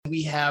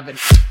We have an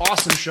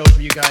awesome show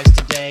for you guys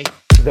today.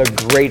 The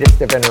greatest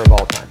eventer of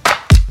all time.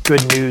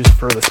 Good news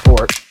for the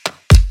sport.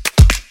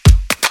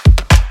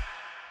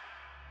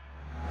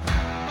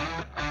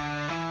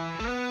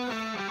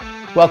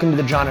 Welcome to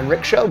the John and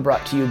Rick Show,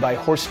 brought to you by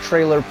Horse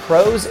Trailer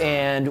Pros,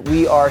 and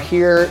we are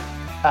here.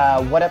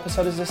 What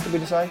episode is this, did we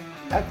decide?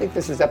 I think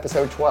this is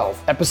episode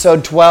 12.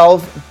 Episode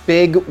 12,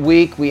 big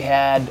week. We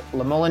had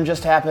Le Moulin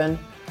just happen.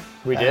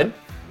 We did?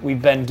 We've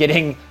been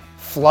getting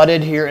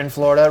flooded here in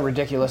Florida,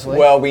 ridiculously.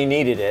 Well, we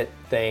needed it.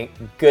 Thank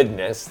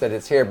goodness that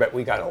it's here, but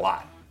we got a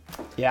lot.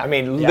 Yeah. I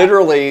mean,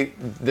 literally,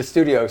 the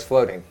studio is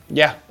floating.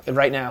 Yeah,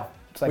 right now.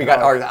 It's like we got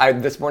ours.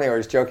 This morning I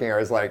was joking. I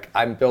was like,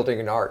 I'm building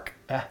an ark.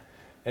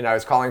 And I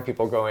was calling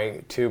people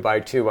going 2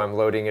 by 2. I'm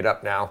loading it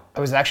up now. I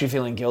was actually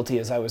feeling guilty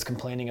as I was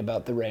complaining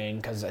about the rain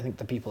because I think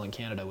the people in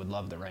Canada would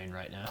love the rain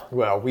right now.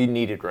 Well, we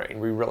needed rain.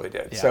 We really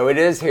did. Yeah. So it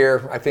is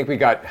here. I think we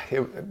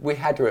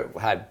had to have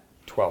had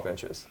 12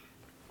 inches.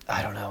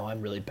 I don't know.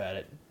 I'm really bad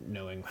at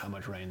knowing how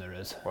much rain there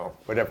is. Well,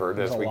 whatever it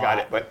is, we lot. got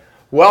it. But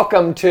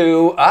welcome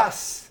to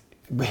us.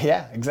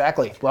 Yeah,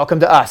 exactly. Welcome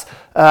to us.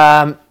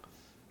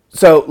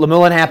 So Le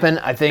Moulin happened.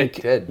 I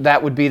think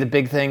that would be the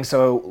big thing.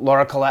 So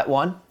Laura Collette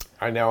won.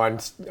 I know, on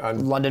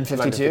London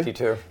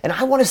 52. And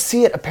I want to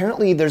see it.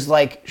 Apparently there's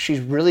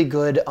she's really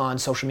good on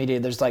social media.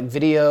 There's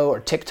video or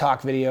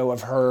TikTok video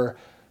of her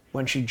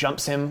when she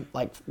jumps him,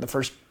 the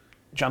first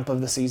jump of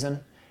the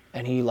season,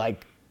 and he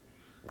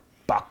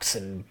bucks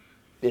and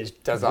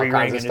does all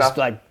kinds of stuff.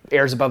 Just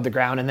airs above the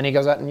ground, and then he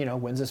goes out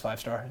and wins his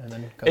 5-star. And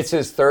then it's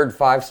his third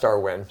 5-star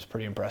win. It's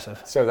pretty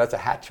impressive. So that's a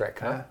hat trick,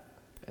 huh?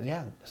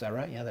 Yeah, is that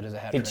right? Yeah, that is a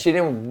hat trick. She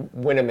didn't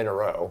win him in a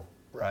row.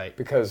 Right.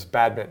 Because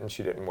badminton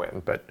she didn't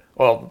win,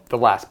 the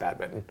last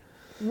badminton.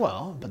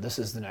 Well, but this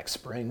is the next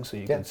spring, so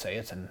you can say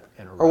it's in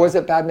a row. Or was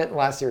it badminton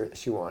last year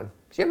she won?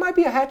 It might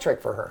be a hat trick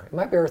for her. It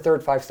might be her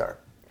third 5-star.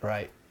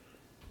 Right.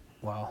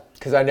 Wow.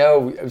 Because I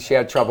know she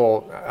had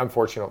trouble,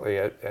 unfortunately,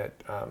 at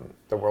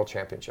the World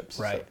Championships.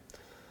 Right. So.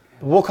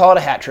 We'll call it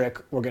a hat trick.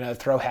 We're going to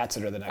throw hats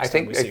at her the next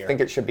time we see her. I think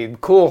it should be.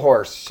 Cool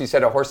horse. She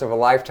said a horse of a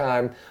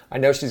lifetime. I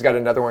know she's got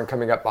another one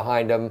coming up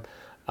behind him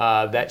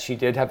that she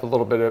did have a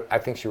little bit of, I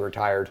think she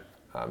retired.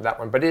 That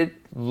one, but it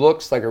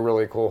looks like a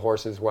really cool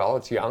horse as well.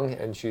 It's young,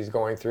 and she's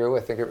going through.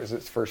 I think it was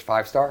its first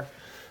 5-star.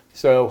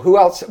 So who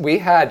else? We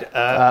had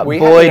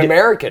Boyd, had an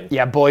American.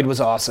 Yeah, Boyd was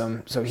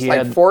awesome. So he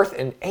had 4th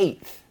and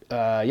 8th.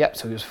 Yep.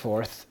 So he was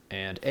 4th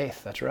and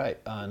 8th. That's right.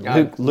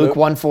 Luke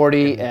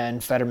 140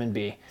 and Fetterman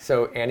B.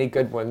 So Annie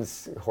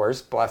Goodwin's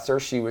horse, bless her,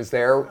 she was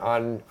there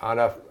on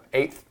a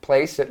 8th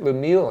place at Le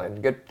Moulin.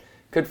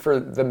 Good for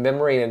the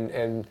memory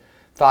and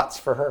thoughts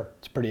for her.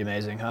 It's pretty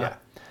amazing, huh? Yeah.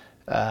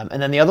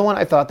 And then the other one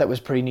I thought that was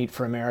pretty neat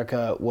for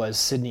America was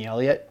Sydney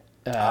Elliott.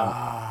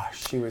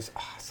 She was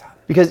awesome.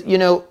 Because,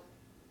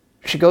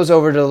 she goes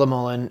over to Le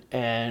Moulin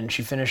and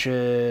she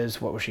finishes,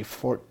 what was she,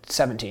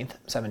 17th.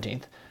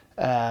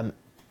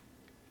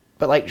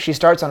 But she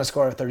starts on a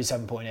score of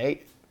 37.8.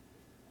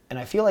 And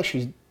I feel like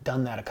she's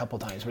done that a couple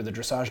times where the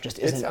dressage just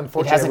isn't,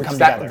 it hasn't come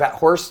together. That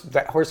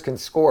horse can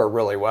score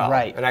really well.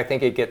 Right. And I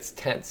think it gets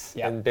tense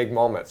in big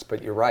moments,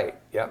 but you're right.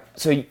 Yep.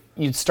 So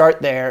you'd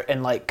start there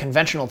and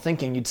conventional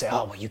thinking, you'd say,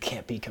 oh, well, you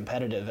can't be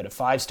competitive at a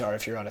 5-star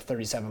if you're on a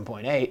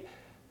 37.8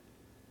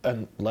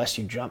 unless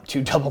you jump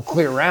 2 double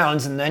clear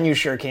rounds, and then you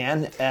sure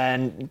can.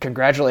 And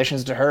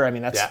congratulations to her. I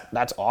mean,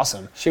 that's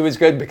awesome. She was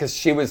good because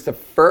she was the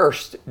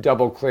first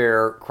double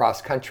clear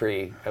cross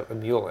country at Le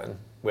Moulin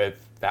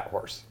with that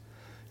horse.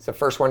 It's the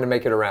first one to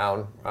make it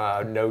around,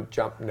 no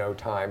jump, no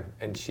time,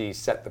 and she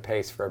set the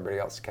pace for everybody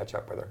else to catch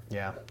up with her.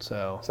 Yeah,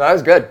 so that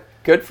was good.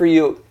 Good for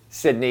you,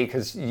 Sydney,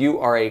 because you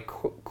are a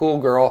cool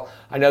girl.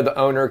 I know the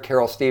owner,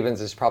 Carol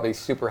Stevens, is probably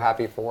super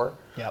happy for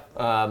her.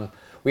 Yep.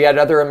 We had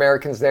other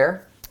Americans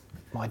there.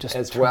 Well, I just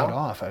turned it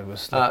off. I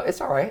was.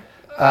 It's all right.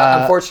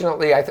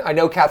 Unfortunately, I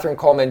know Catherine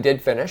Coleman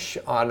did finish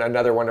on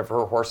another one of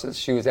her horses.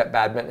 She was at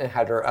badminton and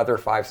had her other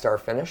 5-star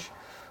finish.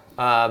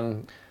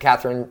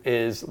 Catherine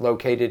is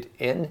located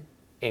in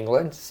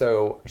England,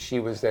 so she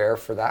was there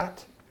for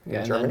that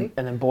in Germany.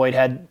 And then Boyd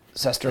had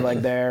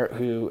Sesterleg there,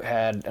 who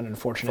had an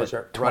unfortunate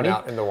 20. Run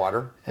out in the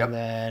water. And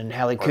then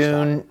Hallie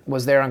Kuhn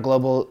was there on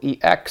Global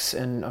EX,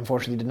 and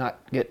unfortunately did not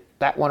get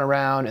that one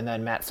around. And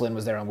then Matt Flynn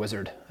was there on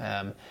Wizard.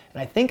 And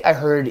I think I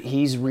heard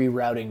he's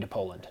rerouting to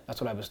Poland.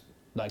 That's what I was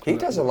like. He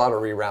does a lot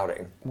of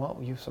rerouting.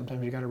 Well,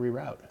 sometimes you got to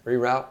reroute.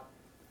 Reroute?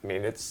 I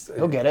mean,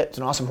 he'll get it. It's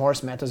an awesome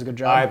horse. Matt does a good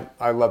job.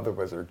 I love the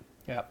Wizard.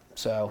 Yeah.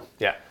 So.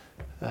 Yeah.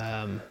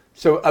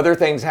 So other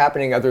things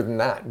happening other than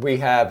that. We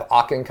have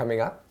Aachen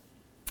coming up.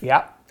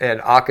 Yeah. And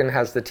Aachen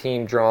has the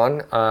team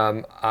drawn.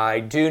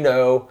 I do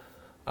know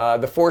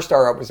the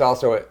 4-star was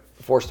also at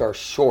 4-star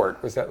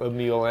short, was at Le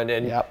Moulin.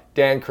 And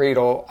Dan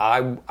Creedle,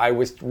 I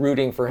was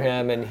rooting for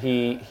him, and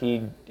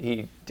he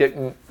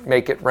didn't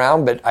make it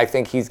round, but I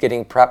think he's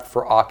getting prepped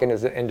for Aachen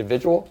as an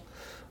individual.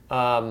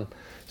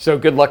 So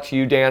good luck to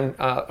you, Dan,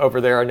 over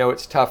there. I know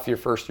it's tough, your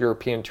first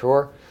European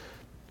tour.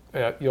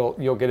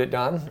 You'll get it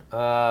done.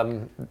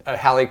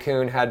 Hallie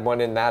Kuhn had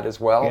one in that as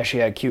well. Yeah, she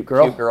had Cute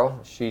Girl. Cute Girl.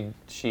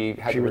 She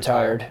had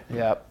retired.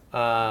 Yep.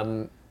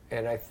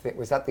 and I think,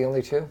 was that the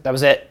only two? That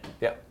was it.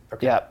 Yeah.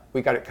 Okay. Yeah.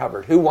 We got it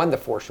covered. Who won the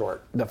 4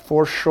 short? The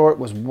 4 short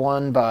was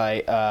won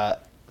by,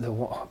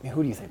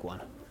 who do you think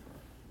won?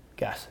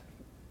 Guess.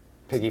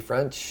 Piggy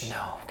French?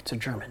 No, it's a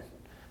German.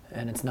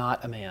 And it's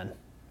not a man.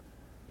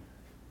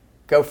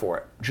 Go for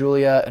it.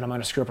 Julia, and I'm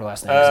going to screw up her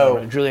last name.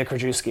 Oh. Julia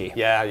Krajewski.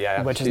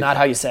 Yeah. Which is not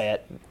how you say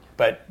it.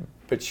 But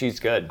she's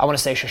good. I want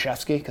to say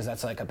Krzyzewski because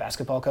that's like a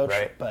basketball coach.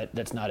 Right. But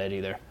that's not it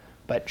either.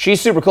 But she's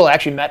super cool. I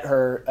actually met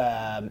her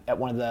at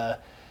one of the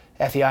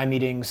FEI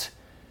meetings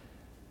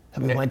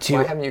that we went to.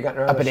 Why haven't you gotten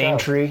her on up the at show?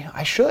 Aintree?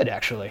 I should,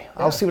 actually. Yeah.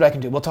 I'll see what I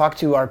can do. We'll talk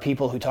to our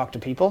people who talk to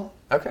people.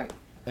 Okay.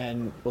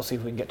 And we'll see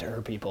if we can get to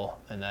her people,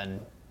 and then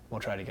we'll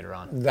try to get her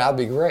on. That'd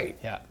be great.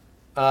 Yeah.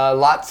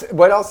 Lots.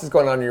 What else is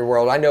going on in your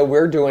world? I know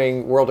we're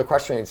doing World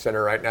Equestrian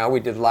Center right now. We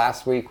did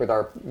last week with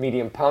our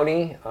medium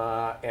pony,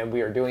 and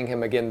we are doing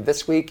him again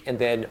this week. And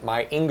then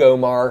my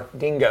Ingomar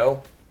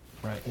Dingo.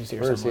 Right. He's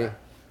here Where somewhere.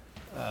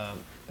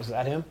 Is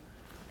that him?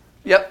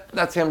 Yep,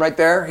 that's him right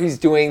there. He's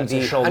doing That's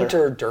the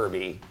Hunter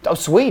Derby. Oh,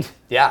 sweet.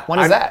 Yeah. When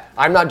is that?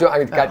 I'm not doing.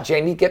 I've got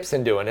Jamie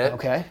Gibson doing it.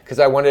 Okay. Because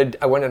I wanted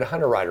a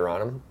Hunter rider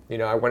on him. You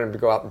know, I wanted him to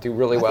go out and do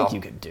really well. I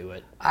think you could do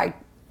it.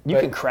 You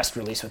can crest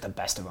release with the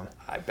best of them.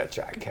 I bet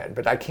you I can,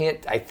 but I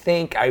can't. I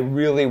think I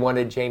really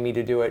wanted Jamie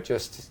to do it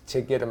just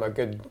to get him a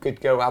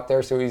good go out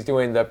there. So he's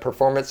doing the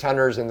Performance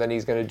Hunters, and then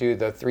he's going to do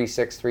the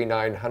 3.6,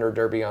 3.9 Hunter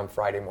Derby on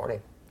Friday morning.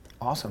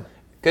 Awesome.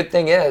 Good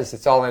thing is,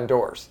 it's all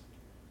indoors.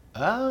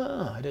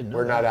 Oh, I didn't know.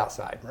 We're not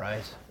outside.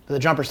 Right. But the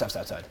jumper stuff's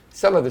outside.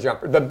 Some of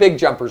the big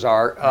jumpers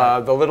are. Right.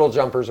 The little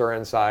jumpers are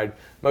inside.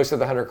 Most of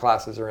the hunter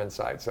classes are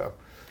inside. So,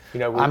 you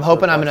know. I'm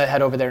hoping I'm going to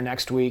head over there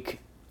next week.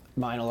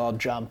 Mine will all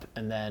jump,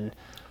 and then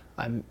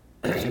I'm,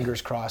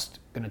 fingers crossed,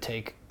 going to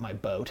take my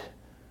boat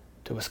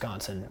to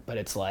Wisconsin. But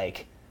it's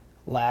like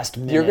last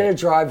minute. You're going to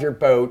drive your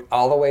boat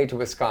all the way to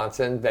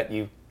Wisconsin that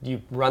you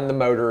run the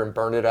motor and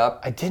burn it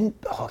up? It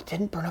didn't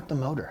burn up the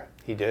motor.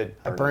 He did.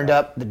 I burned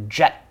up the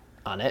jet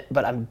on it,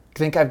 but I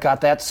think I've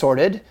got that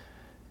sorted.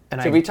 And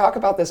Did we talk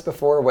about this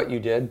before, what you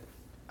did?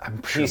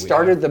 I'm sure you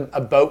started a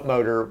boat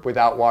motor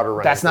without water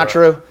running. That's not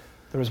true.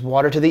 There was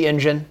water to the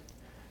engine,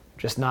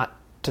 just not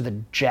to the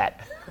jet.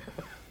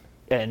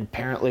 And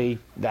apparently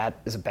that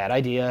is a bad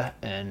idea.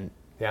 And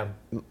yeah,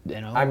 you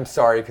know, I'm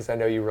sorry because I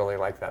know you really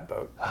like that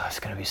boat. Oh, it's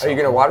gonna be so. Are you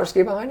gonna water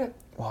ski behind it?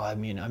 Well, I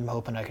mean, I'm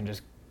hoping I can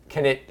just.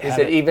 Is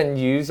it even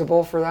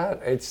usable for that?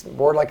 It's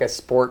more like a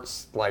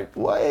sports, like,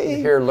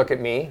 here, look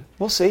at me.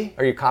 We'll see.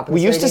 Are you compensating?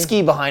 We used to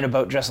ski behind a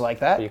boat just like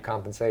that. Are you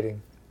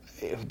compensating?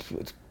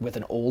 With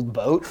an old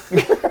boat?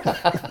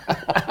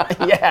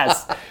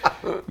 Yes.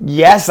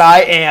 Yes,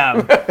 I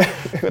am.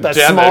 With a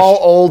small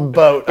old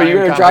boat. Are you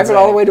going to drive it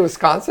all the way to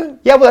Wisconsin?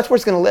 Yeah, well, that's where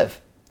it's going to live.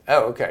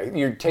 Oh, okay.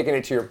 You're taking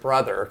it to your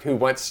brother who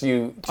wants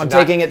you to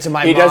taking it to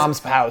my mom's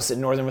house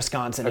in northern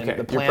Wisconsin. Okay. And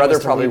the plan your brother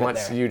was to probably leave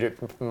wants you to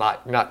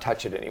not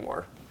touch it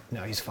anymore.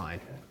 No, he's fine.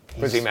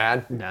 Was he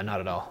mad? No, not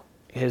at all.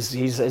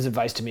 His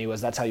advice to me was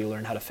that's how you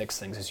learn how to fix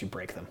things is you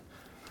break them.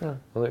 Oh,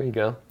 well, there you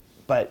go.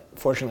 But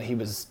fortunately, he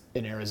was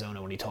in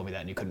Arizona when he told me that,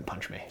 and he couldn't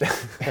punch me.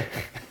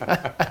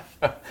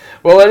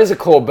 Well, it is a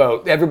cool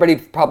boat.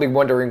 Everybody's probably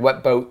wondering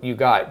what boat you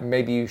got.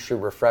 Maybe you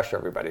should refresh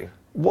everybody.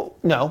 Well,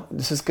 no,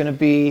 this is going to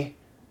be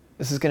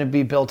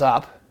built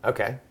up.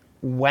 Okay.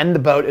 When the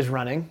boat is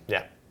running.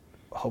 Yeah.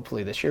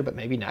 Hopefully this year, but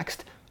maybe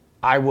next.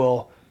 I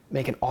will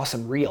make an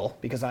awesome reel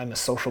because I'm a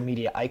social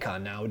media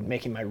icon now,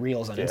 making my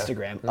reels on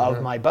Instagram of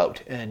my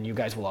boat, and you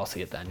guys will all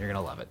see it then. You're gonna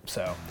love it.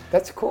 So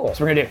that's cool. That's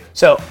what we're gonna do.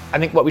 So I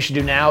think what we should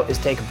do now is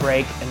take a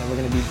break, and then we're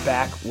gonna be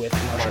back with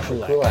Marcia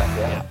Kulak.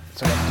 Yeah.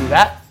 So let's do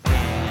that,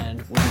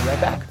 and we'll be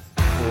right back.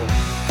 Cool.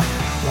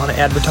 Want to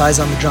advertise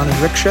on the John and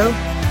Rick Show?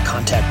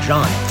 Contact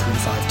John at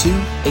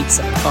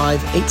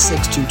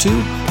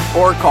 352-875-8622,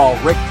 or call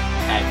Rick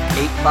at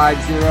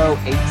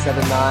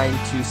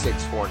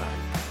 850-879-2649.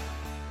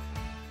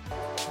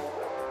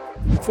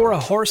 For a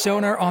horse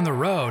owner on the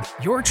road,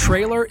 your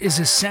trailer is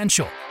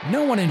essential.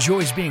 No one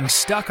enjoys being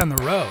stuck on the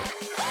road.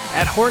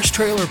 At Horse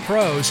Trailer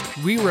Pros,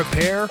 we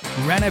repair,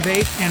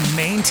 renovate, and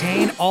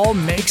maintain all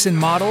makes and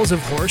models of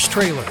horse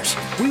trailers.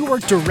 We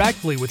work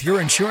directly with your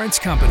insurance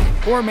company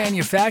or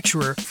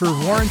manufacturer for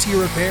warranty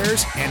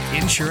repairs and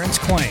insurance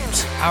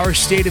claims. Our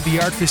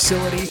state-of-the-art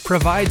facility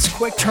provides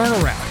quick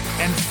turnaround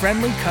and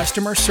friendly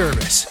customer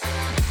service.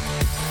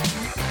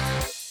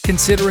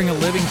 Considering a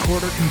living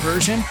quarter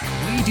conversion?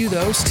 We do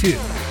those too.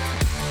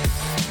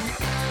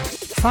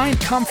 Find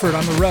comfort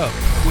on the road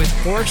with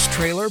Horse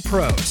Trailer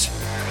Pros.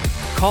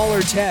 Call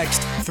or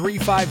text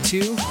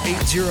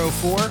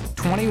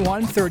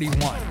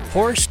 352-804-2131.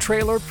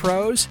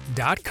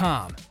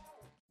 HorseTrailerPros.com.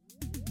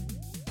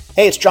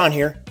 Hey, it's John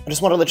here. I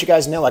just want to let you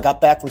guys know I got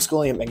back from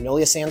schooling at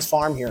Magnolia Sands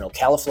Farm here in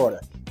Ocala,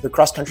 Florida. Their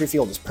cross-country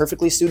field is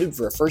perfectly suited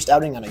for a first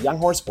outing on a young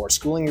horse or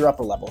schooling your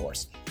upper-level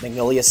horse.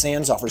 Magnolia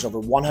Sands offers over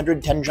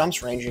 110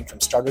 jumps ranging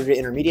from starter to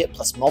intermediate,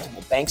 plus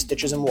multiple banks,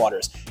 ditches, and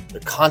waters. They're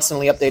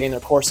constantly updating their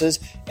courses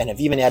and have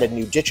even added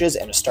new ditches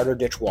and a starter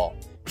ditch wall.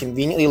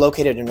 Conveniently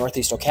located in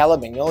Northeast Ocala,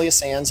 Magnolia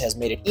Sands has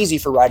made it easy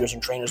for riders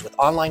and trainers with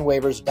online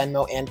waivers,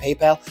 Venmo, and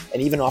PayPal,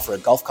 and even offer a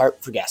golf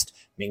cart for guests.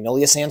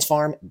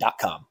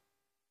 magnoliasandsfarm.com.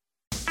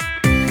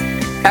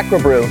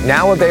 Equibrew,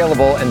 now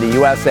available in the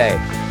USA.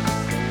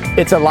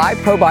 It's a live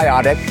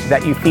probiotic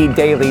that you feed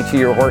daily to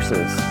your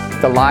horses.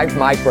 The live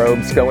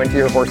microbes go into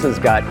your horse's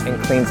gut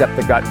and cleans up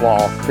the gut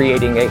wall,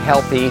 creating a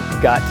healthy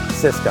gut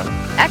system.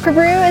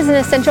 Equibrew is an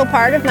essential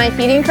part of my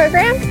feeding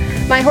program.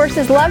 My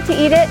horses love to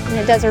eat it, and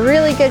it does a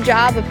really good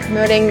job of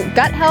promoting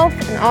gut health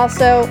and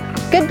also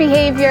good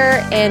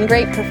behavior and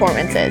great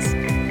performances.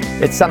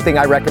 It's something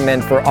I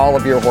recommend for all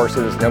of your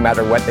horses, no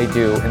matter what they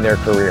do in their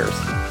careers.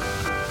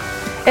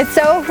 It's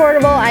so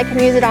affordable, I can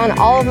use it on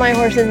all of my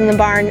horses in the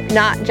barn,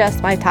 not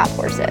just my top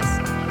horses.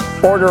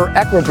 Order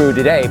Equibrew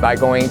today by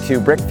going to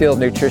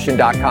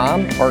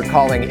brickfieldnutrition.com or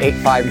calling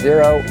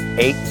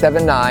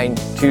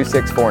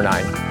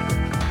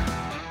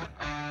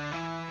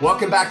 850-879-2649.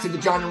 Welcome back to the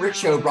John and Rich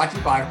Show, brought to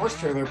you by Horse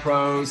Trailer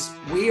Pros.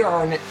 We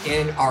are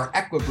in our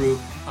Equibrew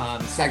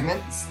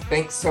segment.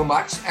 Thanks so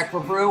much,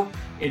 Equibrew.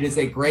 It is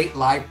a great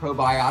live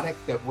probiotic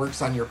that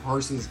works on your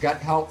horse's gut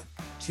health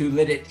to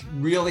let it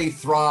really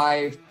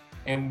thrive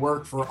and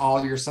work for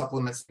all your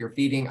supplements you're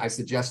feeding. I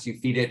suggest you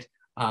feed it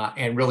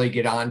and really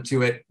get on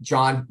to it.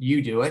 John,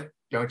 you do it,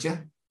 don't you?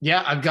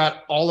 Yeah, I've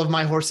got all of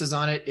my horses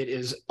on it. It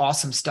is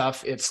awesome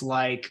stuff. It's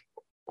like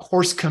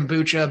horse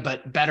kombucha,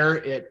 but better.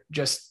 It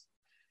just,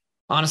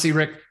 honestly,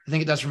 Rick, I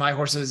think it does for my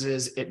horses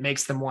is it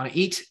makes them want to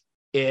eat.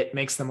 It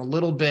makes them a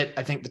little bit,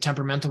 I think the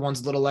temperamental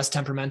one's a little less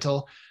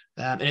temperamental.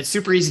 And it's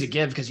super easy to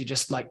give because you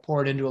just like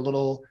pour it into a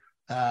little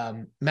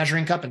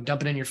measuring cup and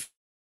dump it in your.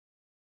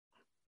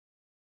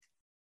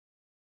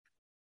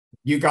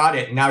 You got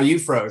it. Now you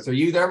froze. Are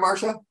you there,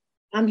 Marcia?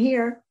 I'm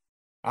here.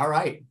 All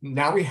right.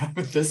 Now we have,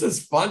 this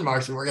is fun,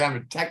 Marcia. We're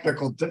having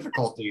technical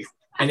difficulties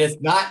and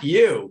it's not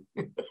you.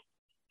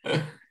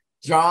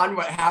 John,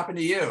 what happened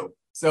to you?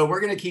 So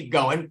we're going to keep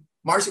going.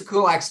 Marcia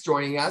Kulak's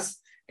joining us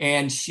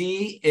and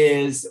she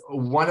is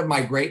one of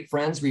my great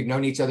friends. We've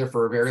known each other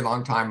for a very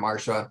long time,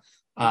 Marcia.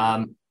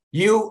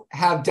 You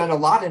have done a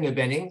lot in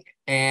eventing.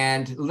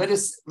 And let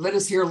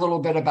us hear a little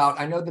bit about,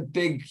 I know the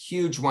big,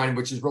 huge one,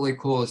 which is really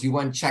cool, is you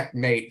won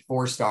Checkmate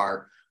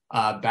 4-star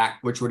back,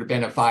 which would have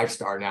been a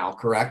 5-star now,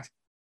 correct?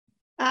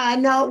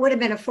 No, it would have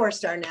been a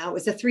 4-star now. It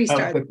was a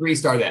 3-star. Oh, the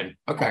 3-star then.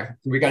 Okay.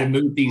 So we got to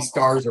move these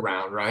stars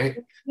around, right?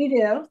 You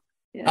do.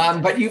 Yeah.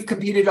 But you've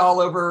competed all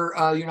over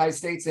the United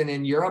States and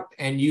in Europe,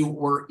 and you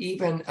were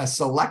even a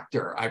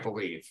selector, I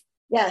believe.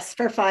 Yes,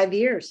 for 5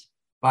 years.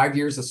 5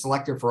 years a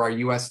selector for our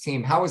U.S.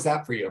 team. How was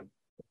that for you?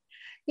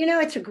 You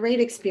know, it's a great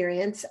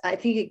experience. I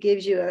think it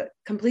gives you a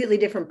completely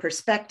different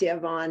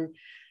perspective on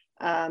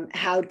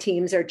how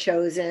teams are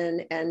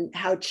chosen and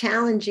how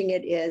challenging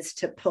it is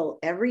to pull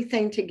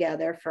everything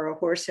together for a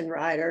horse and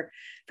rider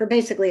for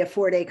basically a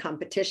 4-day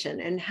competition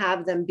and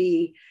have them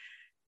be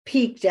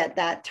peaked at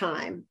that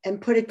time and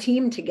put a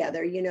team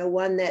together, you know,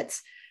 one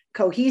that's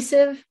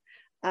cohesive,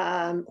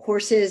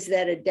 horses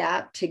that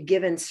adapt to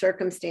given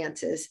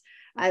circumstances.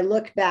 I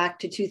look back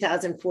to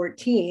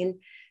 2014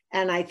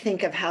 and I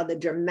think of how the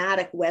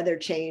dramatic weather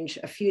change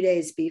a few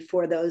days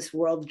before those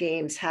World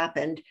Games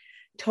happened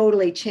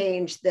totally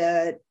changed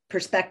the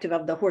perspective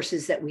of the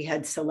horses that we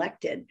had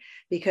selected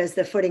because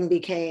the footing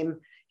became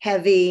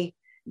heavy,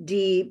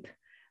 deep.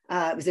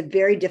 It was a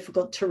very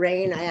difficult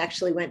terrain. I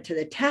actually went to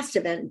the test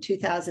event in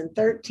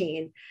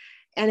 2013,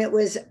 and it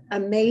was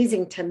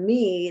amazing to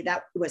me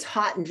that it was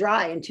hot and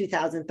dry in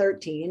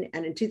 2013.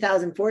 And in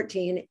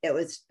 2014, it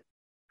was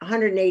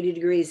 180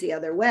 degrees the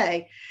other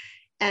way.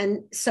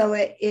 And so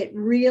it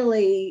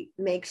really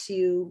makes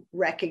you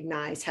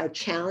recognize how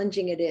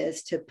challenging it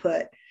is to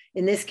put,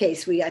 in this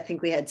case, I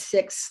think we had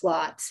 6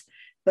 slots,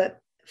 but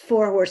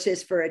 4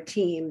 horses for a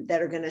team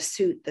that are going to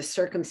suit the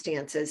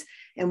circumstances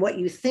and what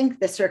you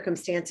think the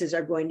circumstances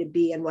are going to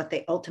be and what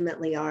they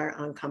ultimately are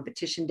on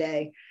competition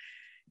day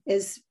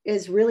is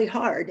really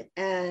hard.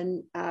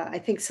 And I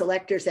think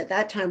selectors at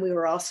that time, we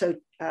were also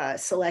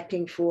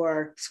selecting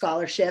for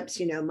scholarships,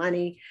 you know,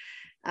 money.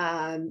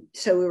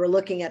 So we were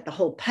looking at the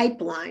whole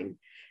pipeline,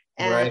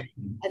 and right.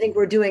 I think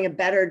we're doing a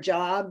better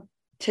job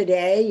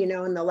today, you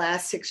know, in the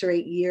last 6 or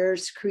 8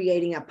 years,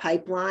 creating a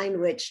pipeline,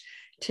 which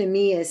to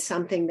me is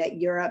something that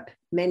Europe,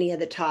 many of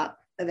the top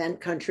event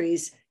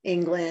countries,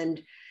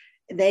 England,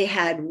 they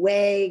had a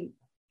way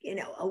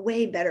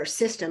better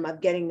system of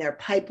getting their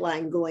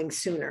pipeline going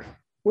sooner.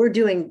 We're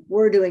doing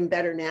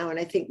better now. And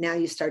I think now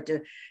you start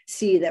to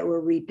see that we're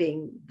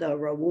reaping the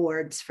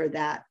rewards for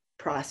that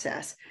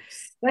process.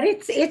 But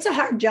it's a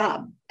hard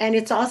job, and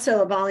it's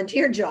also a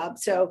volunteer job.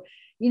 So,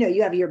 you know,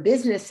 you have your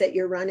business that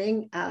you're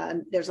running.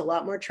 There's a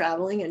lot more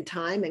traveling and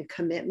time and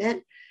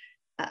commitment.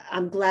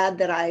 I'm glad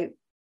that I,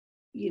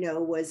 you know,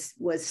 was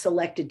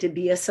selected to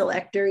be a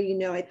selector. You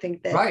know, I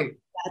think that right.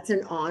 That's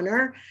an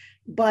honor,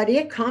 but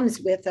it comes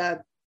with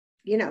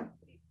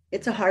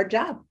it's a hard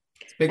job.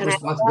 It's big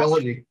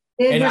responsibility.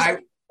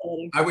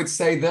 I would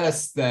say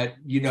this, that,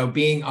 you know,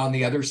 being on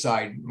the other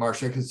side,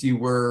 Marcia, because you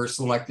were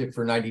selected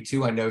for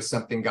 92, I know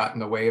something got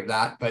in the way of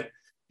that, but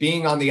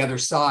being on the other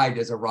side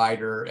as a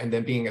rider and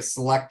then being a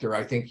selector,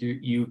 I think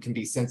you can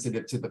be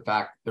sensitive to the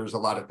fact there's a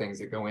lot of things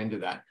that go into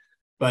that.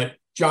 But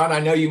John, I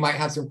know you might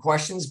have some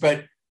questions,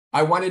 but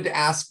I wanted to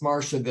ask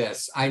Marcia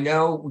this. I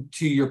know,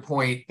 to your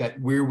point, that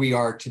where we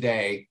are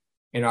today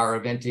in our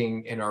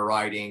eventing, in our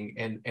riding,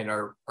 and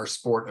our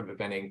sport of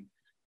eventing,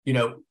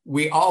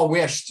 we all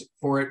wished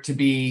for it to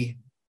be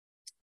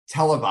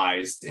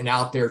televised and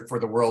out there for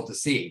the world to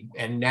see.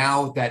 And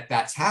now that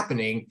that's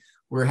happening,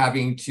 we're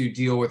having to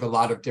deal with a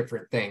lot of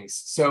different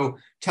things. So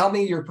tell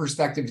me your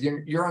perspective.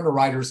 You're on the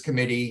Riders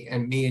Committee,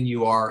 and me and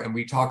you are, and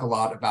we talk a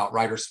lot about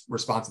riders'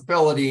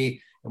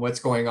 responsibility and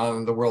what's going on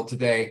in the world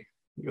today.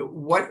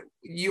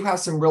 You have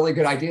some really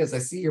good ideas. I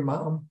see your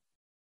mom.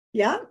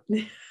 Yeah.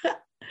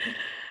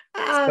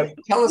 So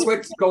tell us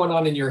what's going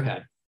on in your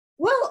head.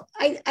 Well,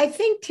 I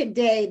think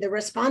today the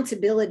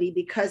responsibility,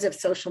 because of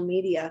social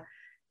media,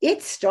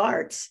 it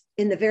starts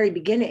in the very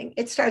beginning.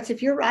 It starts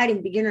if you're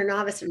riding beginner,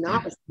 novice, or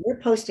novice, you're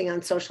posting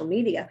on social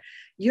media,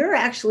 you're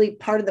actually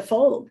part of the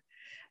fold,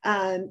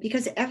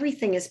 because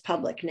everything is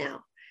public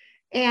now.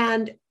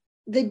 And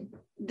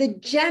the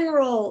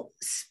general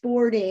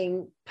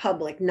sporting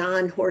public,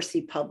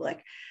 non-horsey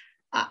public,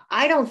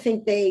 I don't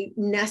think they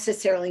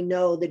necessarily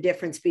know the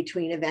difference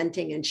between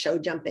eventing and show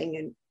jumping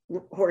and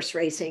horse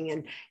racing.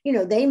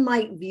 And, they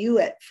might view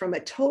it from a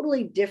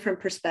totally different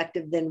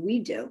perspective than we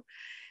do.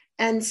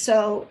 And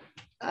so,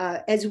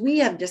 as we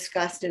have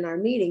discussed in our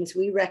meetings,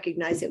 we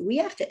recognize that we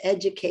have to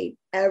educate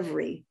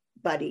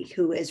everybody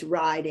who is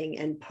riding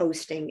and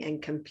posting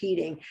and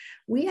competing.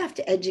 We have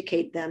to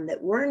educate them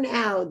that we're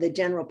now the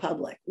general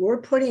public.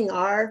 We're putting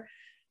our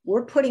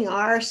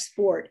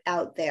sport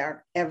out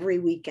there every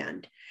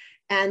weekend.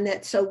 And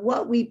that so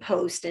what we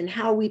post and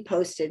how we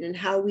post it and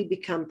how we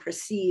become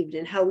perceived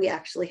and how we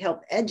actually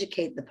help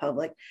educate the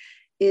public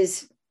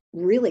is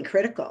really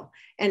critical.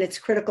 And it's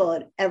critical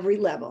at every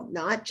level,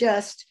 not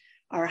just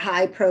our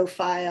high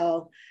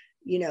profile,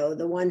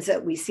 the ones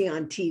that we see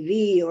on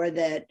TV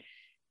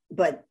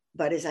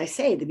but as I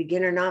say, the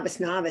beginner,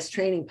 novice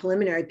training,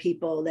 preliminary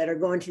people that are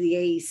going to the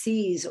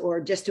AECs or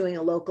just doing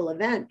a local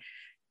event,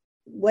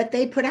 what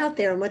they put out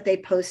there and what they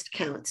post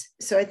counts.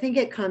 So I think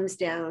it comes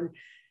down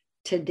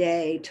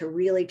today to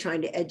really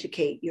trying to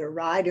educate your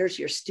riders,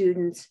 your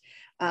students,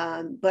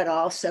 but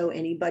also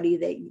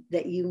anybody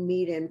that you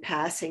meet in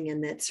passing,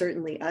 and that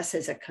certainly us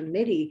as a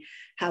committee,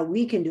 how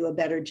we can do a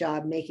better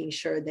job making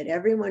sure that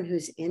everyone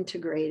who's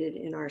integrated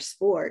in our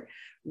sport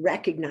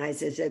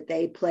recognizes that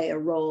they play a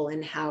role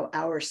in how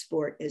our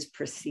sport is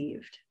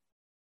perceived.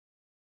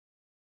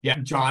 Yeah,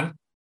 John?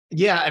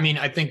 Yeah,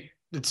 I think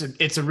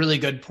it's a really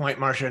good point,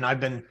 Marcia, and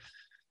I've been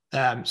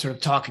sort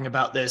of talking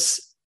about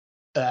this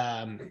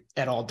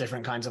at all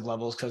different kinds of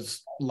levels,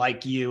 because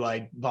like you,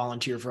 I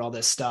volunteer for all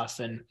this stuff.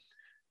 And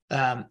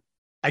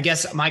I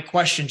guess my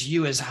question to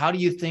you is, how do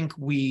you think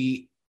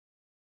we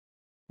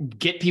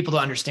get people to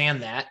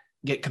understand that,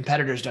 get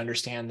competitors to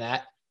understand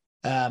that,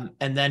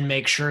 and then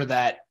make sure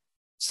that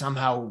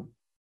somehow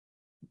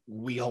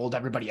we hold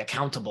everybody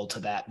accountable to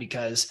that?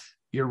 Because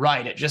you're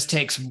right, it just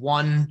takes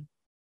one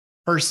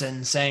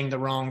person saying the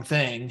wrong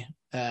thing,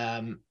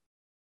 and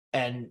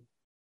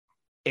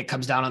it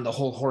comes down on the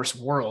whole horse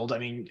world.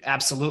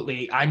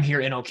 Absolutely. I'm here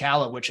in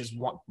Ocala, which is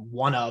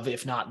one of,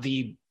 if not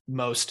the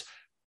most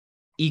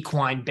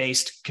equine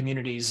based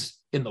communities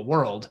in the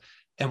world.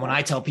 And when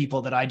I tell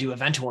people that I do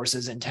event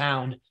horses in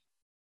town,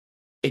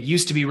 it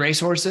used to be race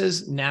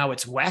horses. Now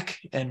it's WEC.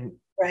 And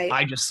right.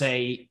 I just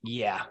say,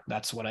 yeah,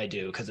 that's what I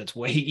do, because it's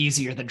way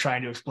easier than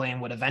trying to explain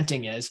what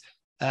eventing is.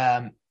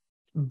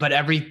 But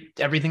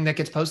everything that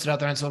gets posted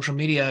out there on social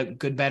media,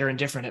 good, better, and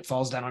different, it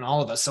falls down on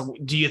all of us. So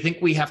do you think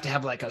we have to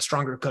have like a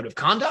stronger code of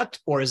conduct,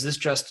 or is this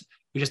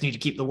we just need to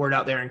keep the word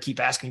out there and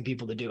keep asking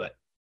people to do it?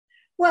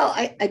 Well,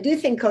 I do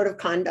think code of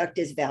conduct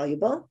is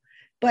valuable,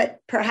 but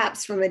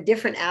perhaps from a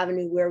different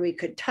avenue where we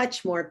could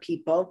touch more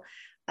people.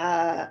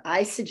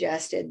 I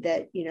suggested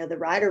that, the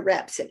rider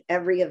reps at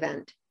every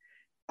event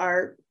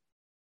are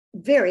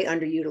very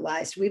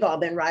underutilized. We've all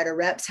been rider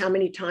reps. How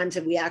many times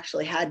have we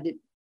actually had to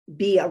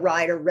be a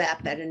rider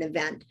rep at an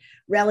event?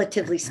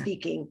 Relatively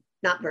speaking,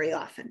 not very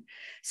often.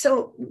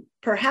 So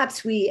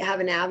perhaps we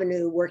have an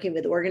avenue working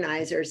with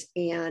organizers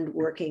and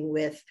working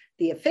with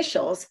the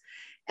officials.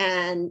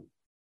 And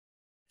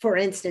for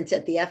instance,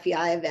 at the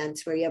FEI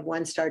events where you have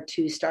 1-star,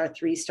 2-star,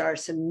 3-star,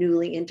 some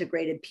newly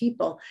integrated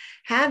people,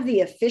 have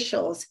the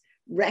officials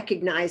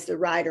recognize the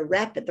rider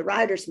rep at the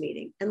riders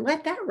meeting and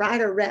let that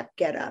rider rep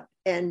get up.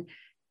 And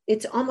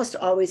it's almost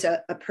always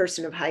a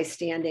person of high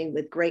standing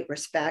with great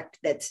respect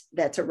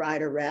that's a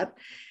rider rep,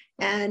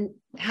 and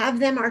have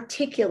them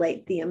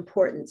articulate the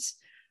importance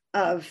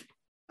of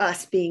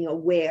us being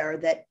aware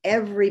that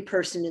every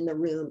person in the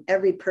room,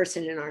 every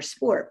person in our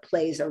sport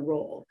plays a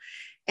role.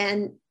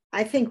 And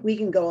I think we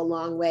can go a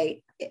long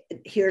way.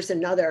 Here's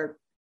another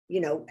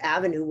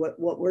avenue,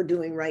 what we're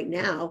doing right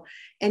now.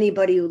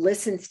 Anybody who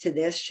listens to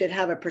this should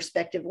have a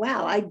perspective.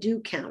 Wow, I do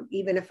count.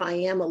 Even if I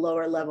am a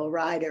lower level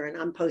rider and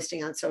I'm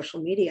posting on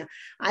social media,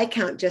 I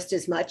count just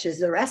as much as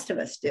the rest of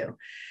us do.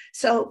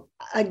 So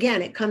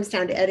again, it comes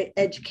down to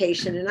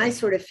education. And I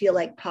sort of feel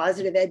like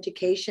positive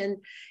education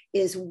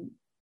is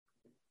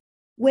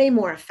way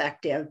more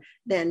effective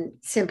than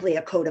simply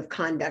a code of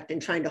conduct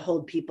and trying to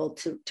hold people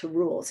to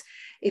rules.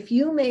 If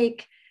you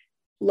make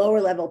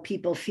lower level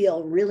people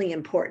feel really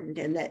important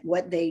and that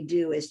what they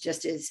do is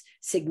just as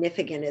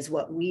significant as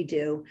what we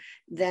do,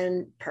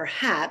 then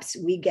perhaps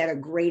we get a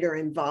greater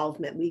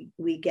involvement.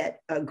 We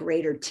get a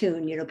greater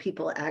tune.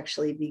 People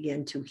actually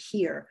begin to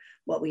hear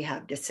what we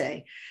have to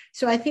say.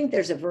 So I think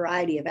there's a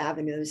variety of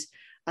avenues.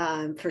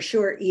 For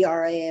sure,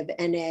 ERA of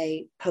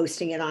NA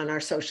posting it on our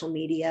social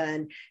media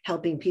and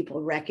helping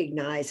people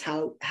recognize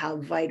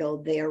how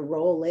vital their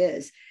role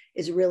is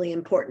really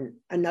important.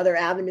 Another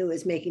avenue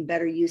is making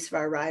better use of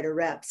our rider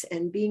reps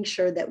and being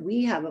sure that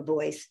we have a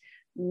voice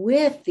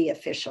with the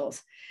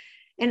officials.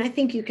 And I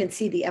think you can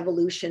see the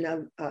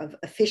evolution of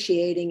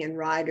officiating and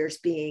riders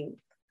being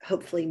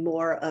hopefully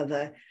more of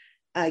a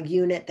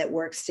unit that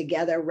works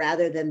together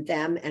rather than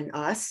them and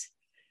us,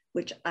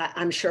 which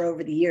I'm sure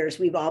over the years,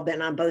 we've all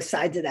been on both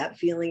sides of that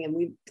feeling.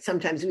 And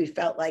sometimes we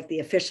felt like the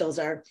officials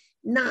are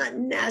not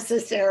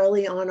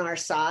necessarily on our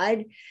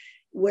side.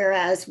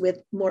 Whereas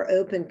with more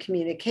open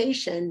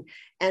communication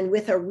and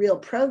with a real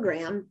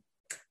program,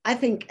 I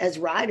think as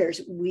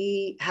riders,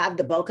 we have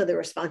the bulk of the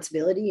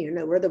responsibility.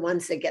 We're the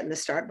ones that get in the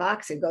start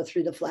box and go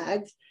through the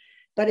flags.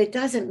 But it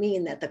doesn't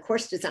mean that the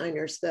course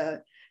designers,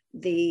 the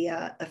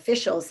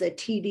officials, the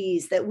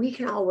TDs, that we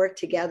can all work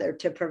together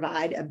to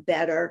provide a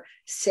better,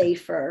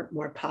 safer,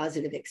 more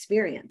positive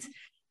experience.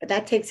 But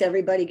that takes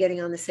everybody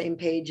getting on the same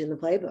page in the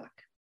playbook.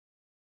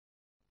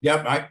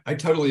 Yep, I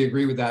totally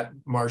agree with that,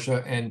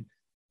 Marcia. And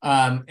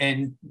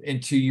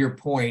to your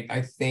point,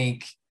 I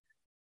think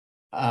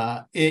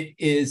it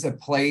is a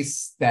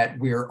place that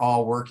we're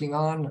all working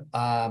on.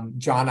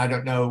 John, I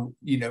don't know,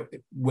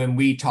 when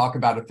we talk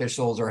about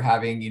officials or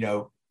having,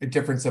 a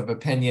difference of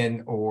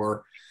opinion,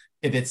 or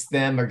if it's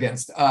them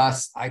against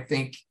us, I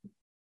think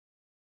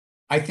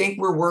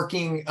we're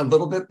working a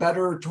little bit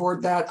better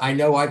toward that. I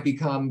know I've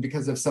become,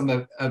 because of some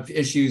of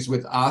issues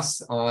with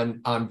us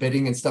on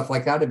bidding and stuff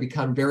like that, I've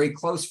become very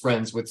close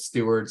friends with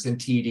stewards and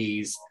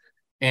TDs,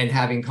 and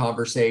having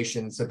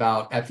conversations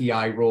about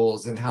FEI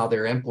rules and how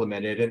they're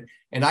implemented.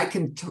 And I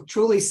can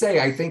truly say,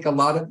 I think a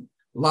lot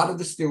of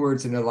the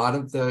stewards and a lot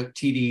of the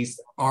TDs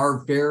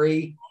are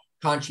very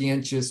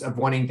conscientious of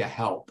wanting to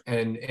help.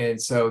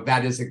 And so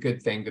that is a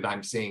good thing that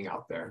I'm seeing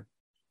out there.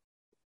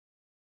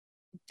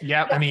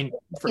 Yeah, I mean,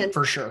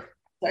 for sure.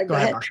 Sorry, go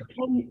ahead, Marcia.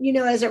 And,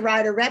 as a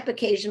rider rep,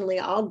 occasionally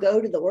I'll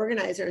go to the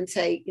organizer and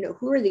say,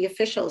 who are the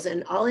officials?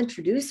 And I'll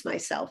introduce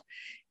myself.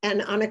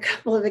 And on a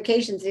couple of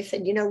occasions, they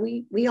said,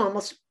 we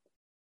almost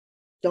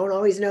don't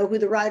always know who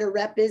the rider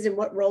rep is and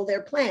what role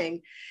they're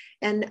playing.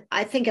 And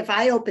I think if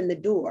I open the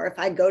door, if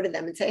I go to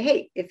them and say,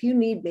 hey, if you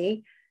need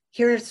me,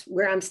 here's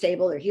where I'm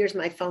stable, or here's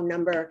my phone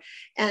number,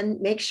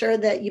 and make sure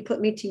that you put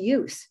me to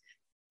use.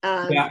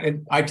 Yeah,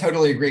 and I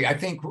totally agree. I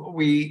think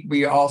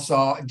we all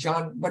saw,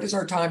 John, what is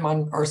our time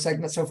on our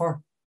segment so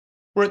far?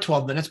 We're at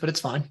 12 minutes, but it's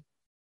fine.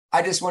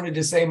 I just wanted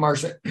to say,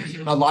 Marcia,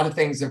 a lot of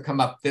things have come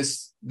up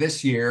this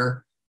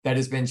year that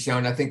has been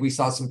shown. I think we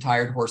saw some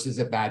tired horses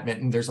at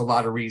badminton. There's a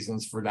lot of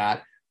reasons for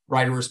that.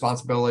 Rider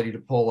responsibility to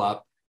pull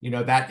up.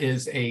 That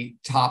is a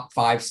top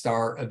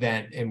 5-star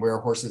event, and where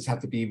horses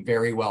have to be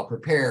very well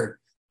prepared.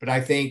 But I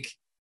think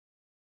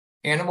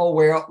animal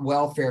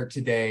welfare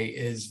today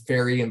is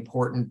very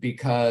important,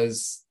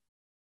 because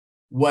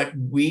what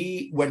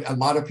a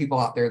lot of people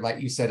out there,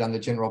 like you said, on the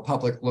general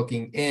public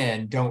looking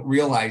in, don't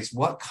realize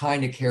what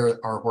kind of care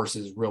our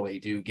horses really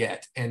do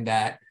get, and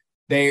that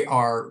they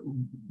are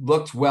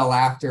looked well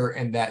after,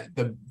 and that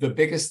the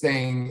biggest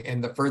thing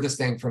and the furthest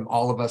thing from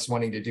all of us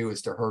wanting to do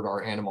is to hurt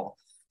our animal.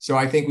 So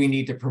I think we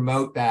need to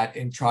promote that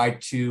and try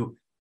to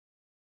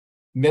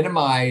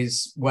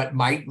minimize what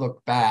might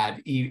look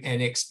bad,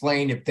 and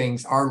explain, if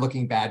things are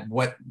looking bad,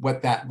 what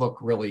that look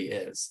really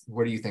is.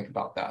 What do you think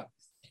about that?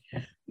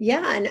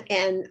 Yeah,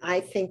 and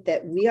I think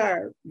that we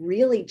are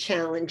really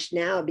challenged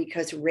now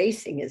because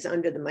racing is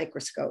under the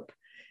microscope.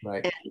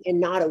 Right. And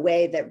in not a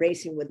way that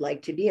racing would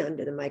like to be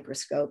under the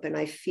microscope. And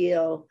I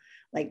feel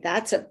like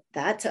that's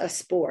a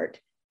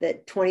sport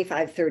that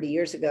 25, 30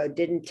 years ago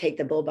didn't take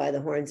the bull by the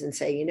horns and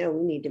say,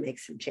 we need to make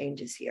some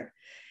changes here.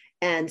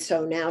 And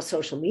so now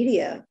social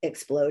media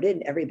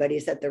exploded.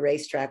 Everybody's at the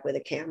racetrack with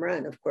a camera.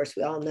 And of course,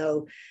 we all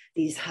know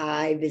these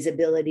high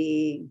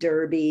visibility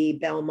Derby,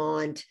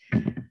 Belmont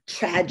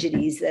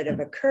tragedies that have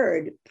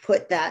occurred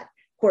put that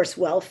horse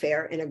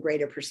welfare in a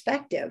greater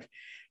perspective.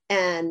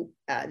 And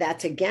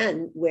that's,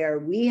 again, where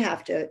we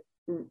have to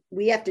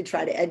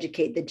try to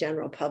educate the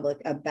general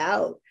public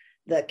about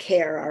the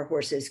care our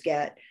horses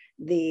get,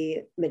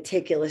 the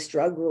meticulous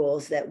drug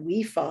rules that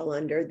we fall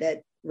under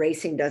that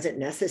racing doesn't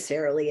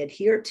necessarily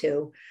adhere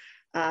to,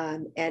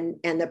 and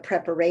the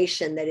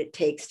preparation that it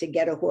takes to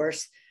get a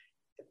horse.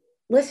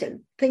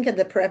 Listen, think of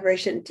the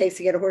preparation it takes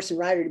to get a horse and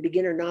rider to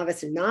beginner,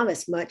 novice, and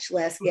novice, much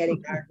less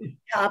getting our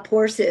top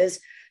horses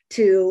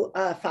to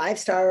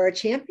 5-star or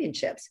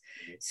championships.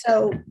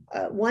 So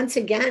once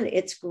again,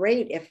 it's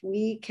great if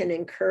we can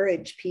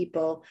encourage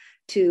people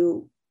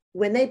to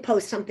when they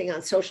post something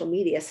on social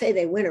media, say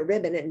they win a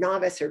ribbon at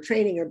novice or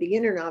training or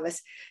beginner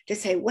novice, to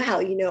say,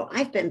 wow,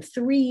 I've been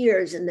 3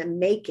 years in the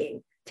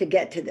making to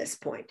get to this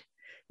point.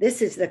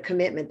 This is the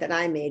commitment that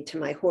I made to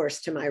my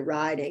horse, to my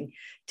riding,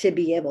 to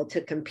be able to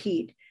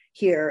compete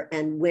here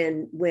and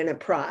win a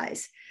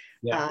prize.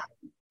 Yeah.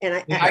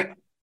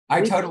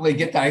 I totally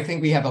get that. I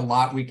think we have a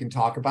lot we can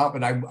talk about,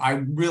 but I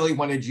really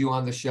wanted you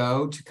on the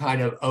show to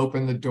kind of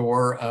open the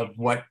door of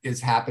what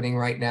is happening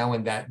right now,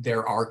 and that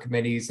there are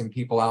committees and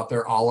people out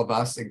there, all of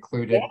us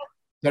included,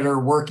 that are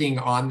working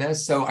on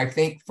this. So I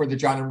think for the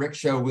John and Rick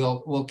show,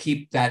 we'll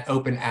keep that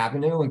open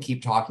avenue and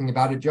keep talking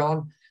about it,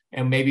 John.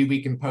 And maybe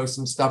we can post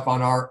some stuff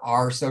on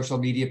our social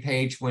media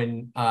page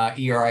when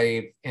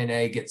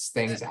ERA-NA gets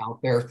things out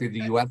there through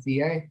the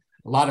USEA.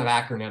 A lot of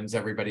acronyms,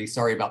 everybody.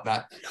 Sorry about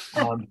that.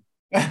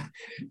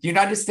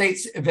 United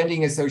States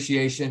Eventing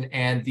Association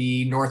and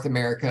the North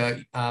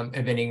America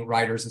Eventing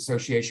Riders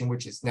Association,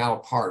 which is now a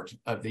part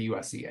of the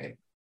USEA.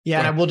 Yeah,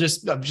 and I will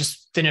just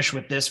finish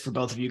with this for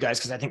both of you guys,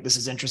 because I think this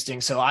is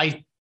interesting. So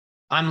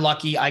I'm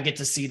lucky I get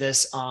to see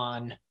this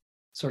on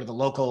sort of the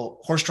local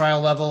horse trial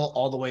level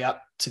all the way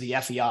up to the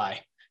FEI.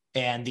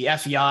 And the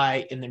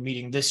FEI in their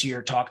meeting this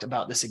year talked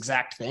about this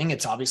exact thing.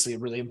 It's obviously a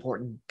really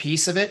important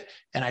piece of it.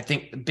 And I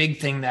think the big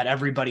thing that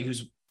everybody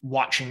who's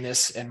watching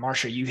this, and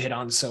Marcia, you hit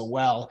on so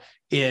well,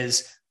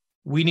 is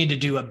we need to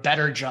do a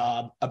better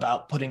job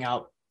about putting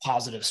out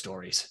positive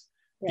stories.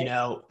 Right.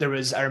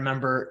 I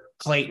remember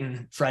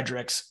Clayton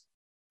Fredericks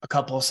a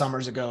couple of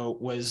summers ago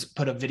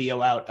put a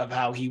video out of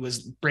how he was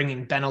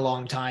bringing Ben a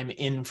Long Time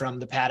in from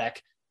the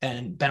paddock,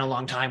 and Ben a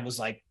Long Time was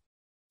like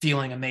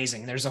feeling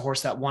amazing. There's a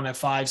horse that won a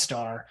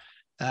 5-star.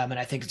 And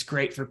I think it's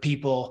great for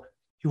people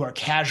who are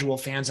casual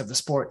fans of the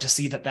sport to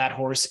see that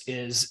horse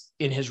is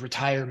in his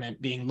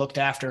retirement being looked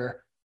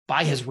after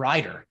by his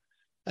rider.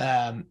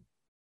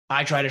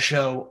 I try to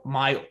show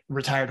my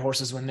retired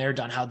horses when they're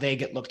done, how they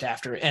get looked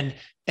after, and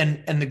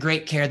the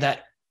great care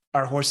that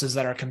our horses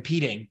that are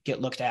competing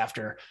get looked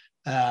after.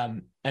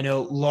 I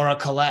know Laura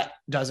Collette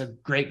does a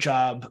great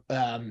job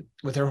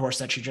with her horse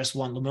that she just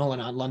won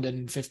Lumillen on,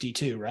 London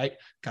 52, right?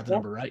 Got the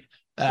number right.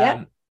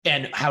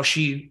 And how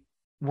she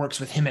works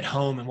with him at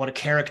home and what a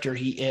character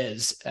he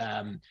is.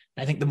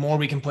 I think the more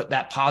we can put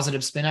that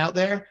positive spin out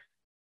there,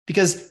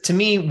 because to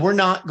me, we're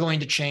not going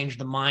to change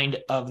the mind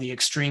of the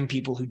extreme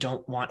people who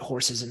don't want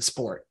horses in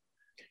sport.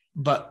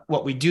 But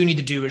what we do need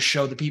to do is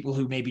show the people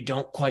who maybe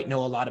don't quite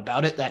know a lot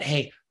about it that,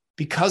 hey,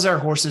 because our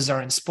horses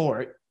are in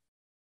sport,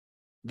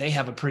 they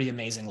have a pretty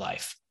amazing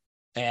life,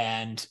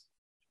 and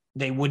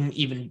they wouldn't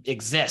even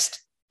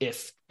exist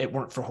if it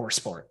weren't for horse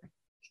sport.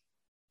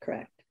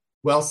 Correct.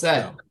 Well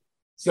said.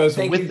 So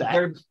thank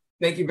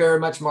you very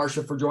much,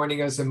 Marcia, for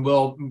joining us. And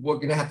we're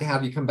going to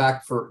have you come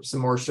back for some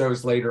more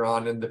shows later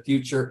on in the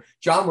future.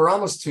 John, we're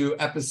almost to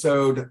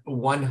episode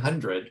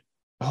 100.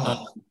 We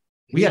got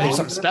to do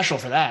something special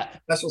for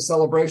that. Special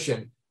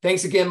celebration.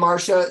 Thanks again,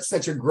 Marcia.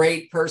 Such a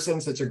great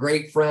person, such a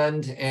great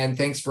friend. And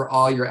thanks for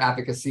all your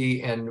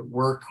advocacy and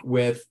work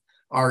with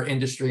our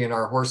industry and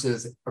our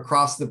horses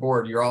across the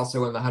board. You're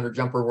also in the 100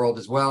 jumper world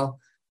as well.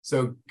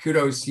 So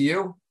kudos to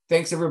you.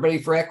 Thanks everybody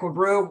for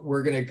Equibrew.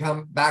 We're going to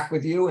come back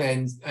with you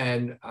and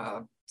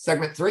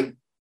segment 3.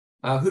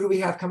 Who do we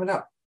have coming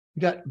up?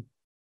 We got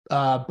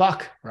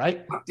Buck,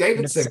 right? Buck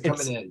Davidson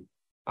coming in.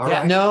 All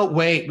right. No,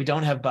 wait, we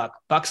don't have Buck.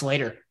 Buck's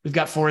later. We've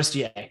got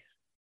Forestier.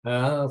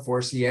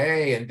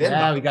 Forestier, and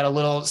then we got a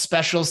little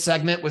special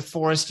segment with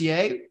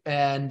Forestier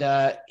and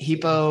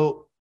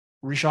Hippo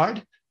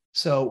Richard.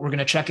 So we're going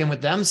to check in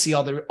with them, see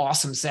all their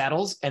awesome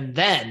saddles, and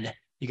then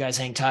you guys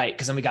hang tight,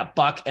 because then we got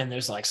Buck, and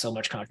there's like so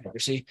much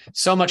controversy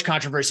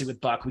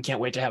with Buck. We can't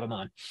wait to have him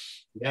on.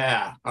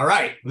 Yeah. All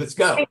right, let's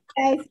go.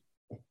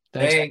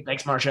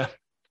 Thanks, Marcia.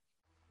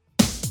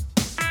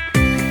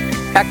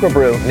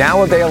 Equibrew,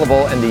 now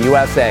available in the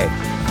USA.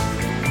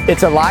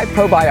 It's a live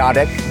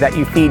probiotic that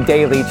you feed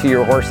daily to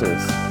your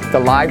horses. The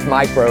live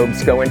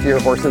microbes go into your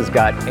horse's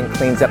gut and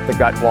cleans up the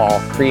gut wall,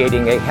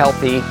 creating a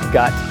healthy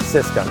gut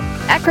system.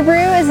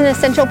 Equibrew is an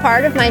essential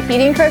part of my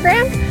feeding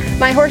program.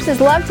 My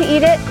horses love to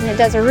eat it, and it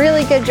does a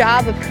really good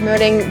job of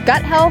promoting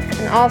gut health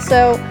and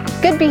also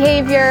good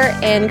behavior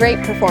and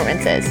great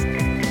performances.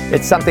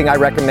 It's something I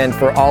recommend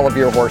for all of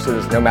your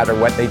horses, no matter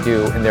what they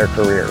do in their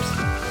careers.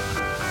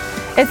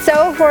 It's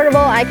so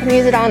affordable, I can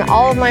use it on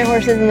all of my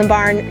horses in the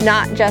barn,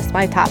 not just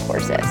my top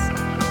horses.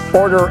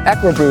 Order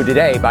Equibrew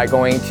today by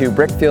going to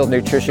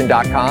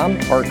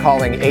brickfieldnutrition.com or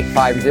calling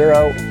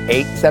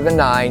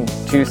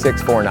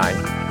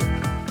 850-879-2649.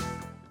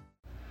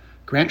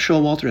 Grant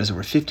Showalter has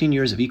over 15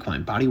 years of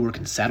equine bodywork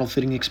and saddle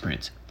fitting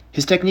experience.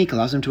 His technique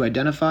allows him to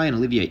identify and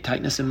alleviate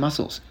tightness in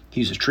muscles.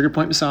 He uses trigger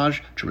point massage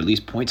to release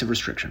points of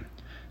restriction.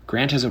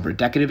 Grant has over a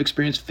decade of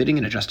experience fitting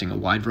and adjusting a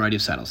wide variety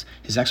of saddles.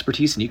 His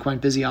expertise in equine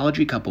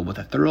physiology, coupled with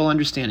a thorough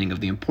understanding of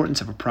the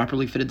importance of a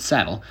properly fitted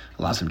saddle,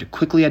 allows him to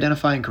quickly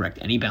identify and correct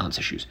any balance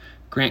issues.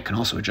 Grant can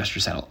also adjust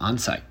your saddle on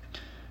site.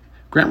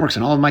 Grant works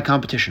on all of my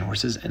competition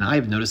horses, and I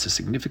have noticed a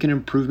significant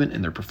improvement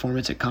in their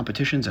performance at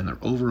competitions and their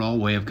overall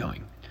way of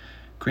going.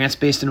 Grant's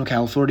based in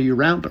Ocala, Florida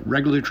year-round, but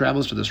regularly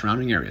travels to the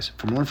surrounding areas.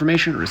 For more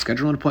information or to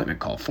schedule an appointment,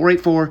 call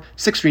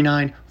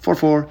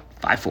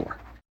 484-639-4454.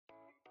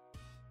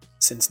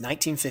 Since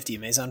 1950,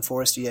 Maison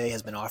Forestier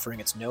has been offering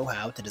its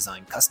know-how to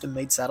design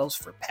custom-made saddles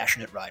for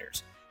passionate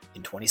riders.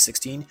 In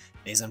 2016,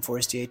 Maison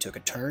Forestier took a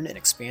turn and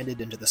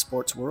expanded into the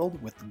sports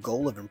world with the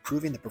goal of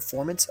improving the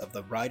performance of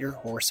the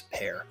rider-horse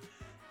pair.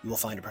 You will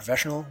find a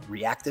professional,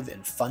 reactive,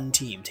 and fun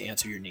team to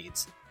answer your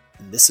needs.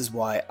 And this is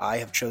why I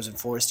have chosen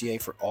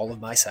Forestier for all of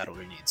my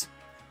saddlery needs.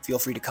 Feel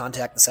free to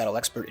contact the saddle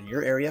expert in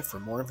your area for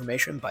more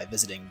information by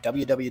visiting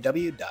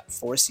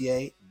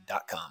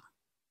www.forestier.com.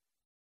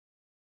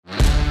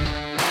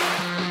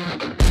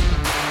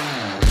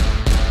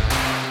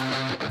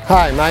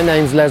 Hi, my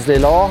name's Leslie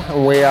Law,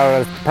 and we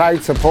are a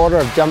proud supporter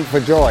of Jump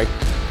for Joy.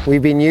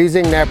 We've been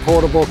using their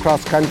portable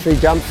cross-country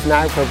jumps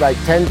now for about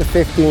 10 to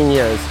 15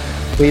 years.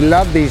 We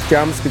love these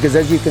jumps because,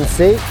 as you can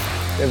see,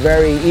 they're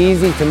very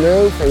easy to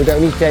move. It would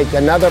only take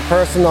another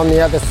person on the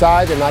other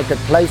side and I could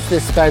place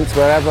this fence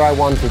wherever I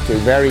wanted to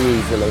very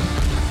easily.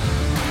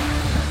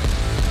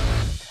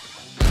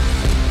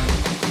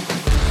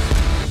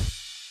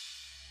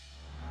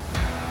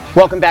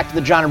 Welcome back to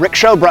the John and Rick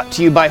Show, brought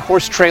to you by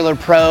Horse Trailer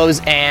Pros,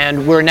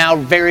 and we're now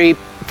very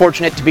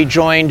fortunate to be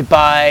joined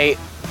by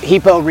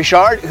Hippo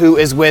Richard, who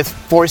is with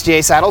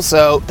Forestier Saddles.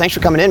 So thanks for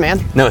coming in, man.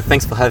 No,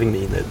 thanks for having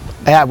me.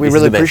 Yeah, we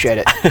really appreciate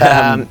it.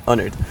 I'm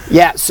honored.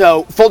 Yeah,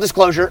 so full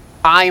disclosure,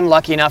 I'm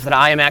lucky enough that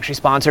I am actually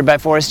sponsored by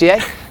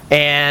Forestier,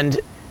 and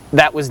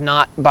that was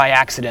not by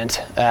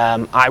accident.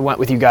 I went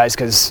with you guys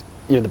because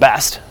you're the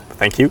best.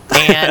 Thank you.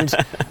 And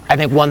I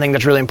think one thing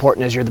that's really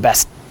important is you're the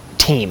best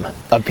team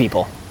of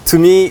people. To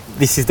me,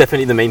 this is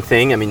definitely the main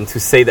thing. I mean, to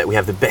say that we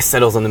have the best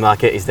saddles on the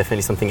market is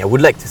definitely something I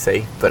would like to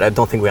say, but I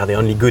don't think we are the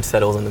only good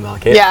saddles on the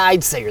market. Yeah,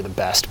 I'd say you're the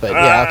best, but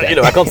yeah,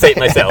 okay. I can't say it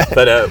myself,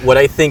 but what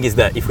I think is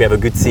that if we have a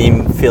good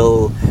team,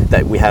 feel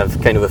that we have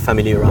kind of a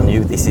family around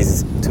you, this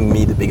is, to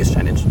me, the biggest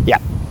challenge. Yeah,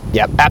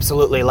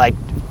 absolutely. Like,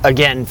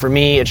 again, for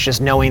me, it's just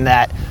knowing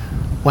that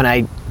when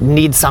I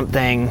need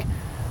something,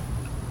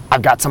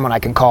 I've got someone I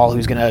can call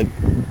who's going to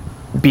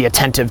be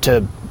attentive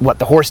to what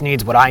the horse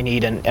needs, what I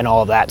need, and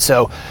all of that.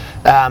 So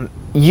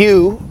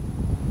you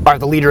are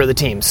the leader of the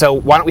team. So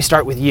why don't we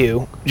start with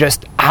you?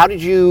 Just how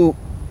did you,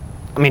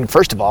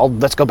 first of all,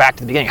 let's go back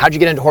to the beginning. How did you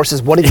get into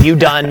horses? What have you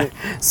done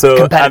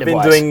So I've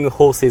been doing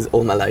horses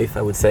all my life,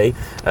 I would say.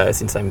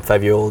 Since I'm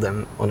 5-year-old,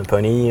 I'm on a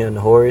pony and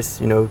a horse,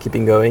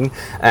 keeping going.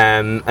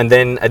 And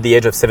then at the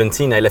age of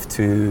 17, I left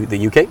to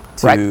the UK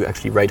to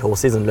actually ride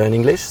horses and learn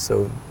English.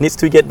 So needs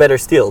to get better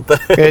still. But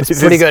it's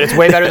pretty good. It's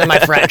way better than my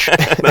French.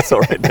 That's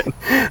all right then.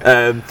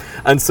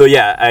 And so,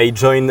 I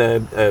joined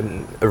a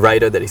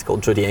rider that is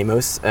called Jody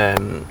Amos.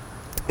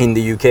 In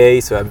the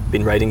UK, so I've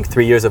been riding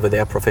 3 years over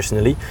there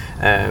professionally.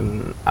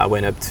 I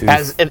went up to...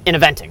 As in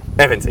eventing?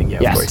 Eventing,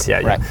 yeah, yes. Of course,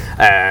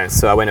 yeah.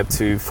 So I went up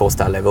to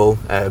 4-star level,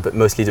 but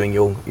mostly doing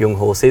young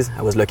horses.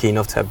 I was lucky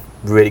enough to have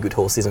really good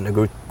horses and a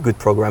good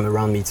program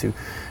around me to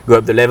go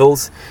up the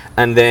levels.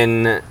 And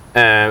then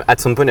at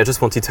some point I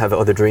just wanted to have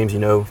other dreams,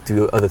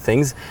 do other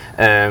things.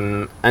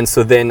 And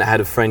so then I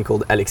had a friend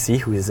called Alexi,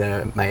 who is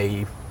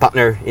my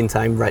partner in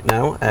time right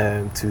now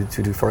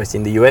to do Forestier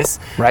in the US,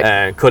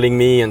 calling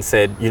me and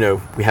said,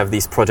 we have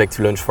this project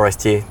to launch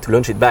Forestier, to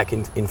launch it back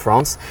in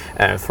France.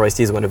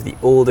 Forestier is one of the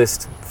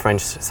oldest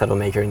French saddle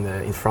maker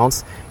in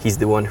France. He's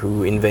the one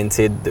who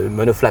invented the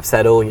monoflap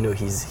saddle.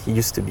 He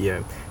used to be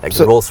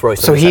the Rolls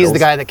Royce. So he's the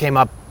guy that came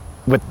up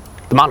with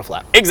the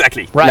monoflap.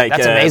 Exactly. Right,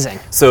 that's amazing.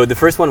 So the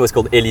first one was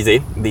called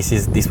Élysée.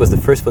 This was the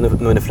first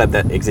monoflap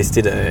that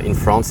existed in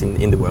France,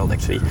 in the world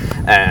actually.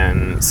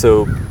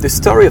 So the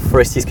story of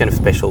Forestier is kind of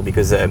special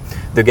because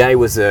the guy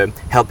was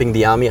helping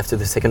the army after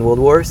the Second World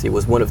War. So he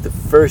was one of the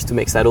first to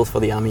make saddles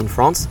for the army in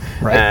France.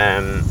 Right.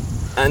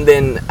 And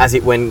then as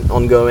it went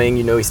ongoing,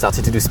 he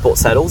started to do sports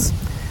saddles.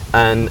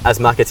 And as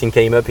marketing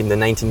came up in the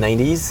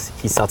 1990s,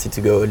 he started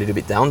to go a little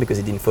bit down because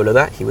he didn't follow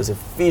that. He was a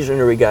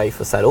visionary guy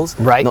for saddles,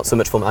 not so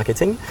much for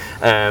marketing.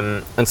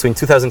 And so in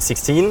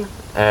 2016,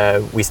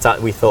 we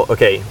thought,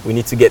 okay, we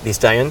need to get this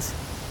giant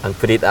and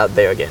put it out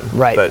there again,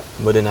 but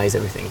modernize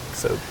everything.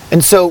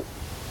 And so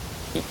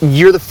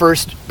you're the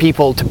first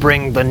people to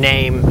bring the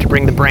name, to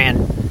bring the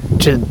brand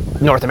to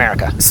North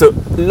America. So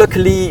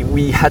luckily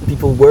we had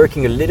people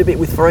working a little bit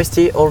with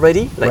Forestier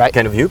already,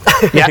 kind of you,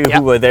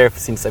 who were there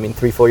since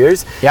 3-4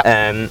 years.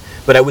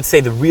 But I would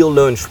say the real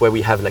launch where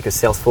we have like a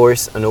sales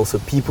force and also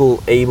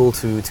people able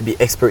to be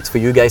experts for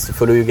you guys, to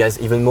follow you guys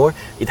even more,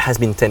 it has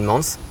been 10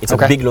 months. It's a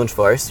big launch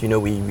for us.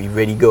 We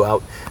really go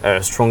out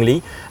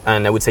strongly,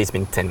 and I would say it's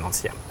been 10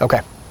 months,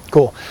 Okay,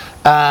 cool.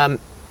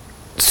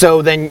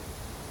 So then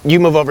you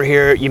move over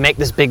here, you make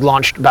this big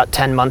launch about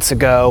 10 months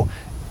ago.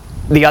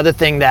 The other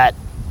thing that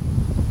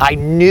I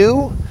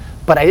knew,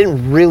 but I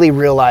didn't really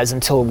realize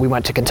until we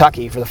went to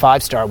Kentucky for the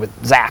 5-star with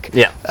Zach,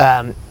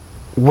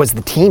 was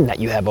the team that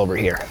you have over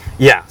here.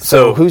 Yeah.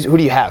 So who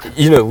do you have?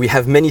 We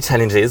have many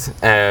challenges.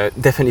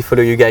 Definitely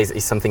follow you guys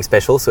is something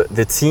special. So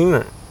the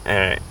team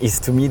is,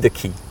 to me, the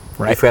key.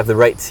 If we have the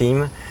right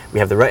team, we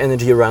have the right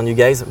energy around you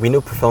guys. We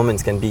know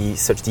performance can be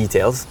such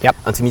details. Yep.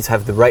 And to me, to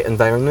have the right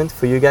environment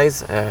for you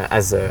guys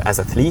as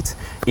athlete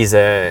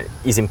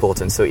is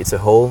important. So it's a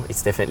whole.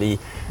 It's definitely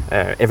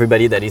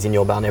everybody that is in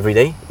your barn every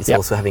day. It's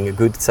also having a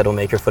good saddle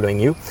maker following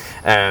you.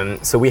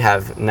 So we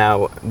have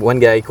now one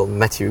guy called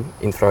Matthew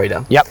in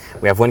Florida. Yep.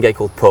 We have one guy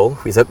called Paul,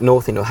 who is up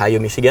north in Ohio,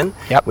 Michigan.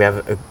 Yep. We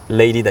have a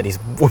lady that is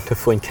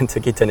wonderful in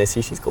Kentucky,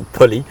 Tennessee. She's called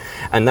Polly.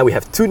 And now we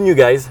have two new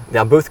guys. They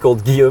are both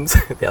called Guillaumes.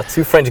 They are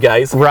two French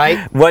guys.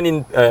 Right. One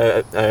in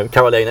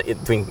Carolina,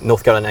 doing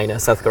North Carolina,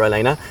 South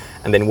Carolina,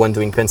 and then one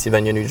doing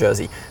Pennsylvania, New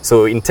Jersey.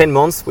 So in 10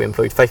 months, we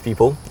employed 5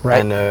 people.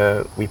 Right.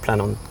 And we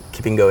plan on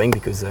keeping going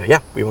because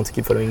we want to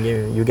keep following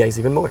you guys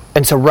even more.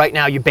 And so right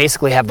now you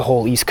basically have the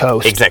whole East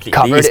Coast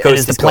covered. The East Coast and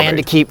is the plan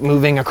to keep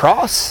moving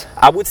across?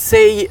 I would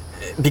say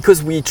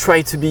because we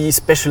try to be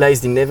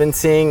specialized in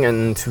eventing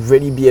and to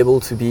really be able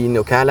to be in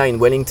Ocala, in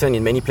Wellington,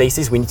 in many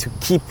places, we need to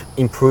keep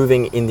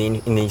improving in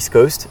the East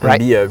Coast and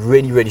be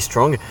really, really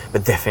strong.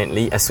 But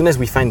definitely, as soon as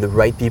we find the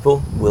right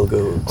people, we'll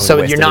go on So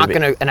the west you're not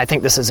going to, and I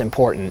think this is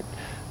important,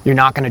 you're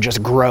not going to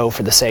just grow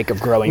for the sake of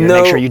growing. You're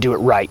going to make sure you do it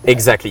right.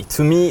 Exactly.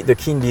 To me, the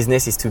key in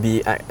business is to be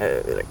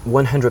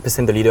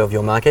 100% the leader of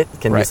your market. It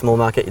can be a small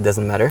market, it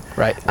doesn't matter.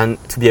 Right.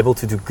 And to be able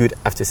to do good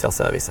after-sales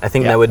service. I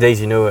think nowadays,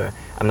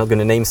 I'm not going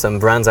to name some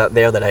brands out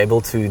there that are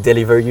able to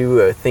deliver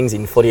you things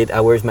in 48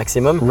 hours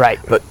maximum. Right.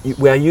 But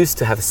we are used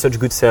to have such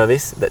good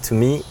service that to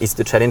me is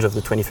the challenge of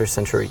the 21st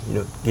century,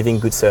 giving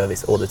good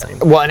service all the time.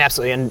 Well, and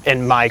absolutely. And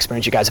in my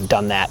experience, you guys have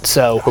done that.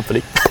 So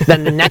hopefully.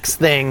 Then the next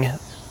thing,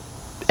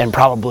 and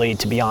probably,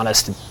 to be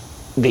honest,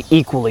 the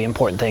equally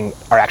important thing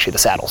are actually the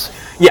saddles.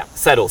 Yeah,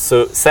 saddles.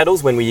 So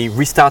saddles, when we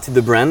restarted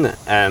the brand,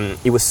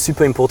 it was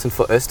super important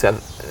for us to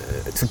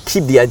have to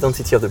keep the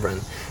identity of the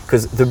brand,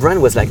 because the brand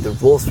was like the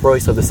Rolls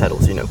Royce of the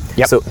saddles,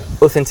 Yep. So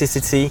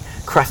authenticity,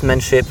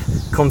 craftsmanship,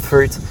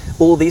 comfort,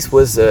 all this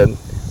was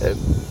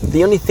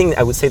the only thing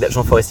I would say that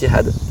Jean Forestier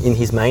had in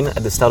his mind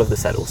at the start of the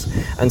saddles.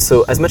 And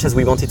so as much as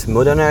we wanted to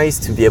modernize,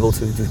 to be able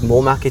to do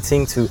more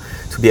marketing, to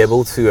be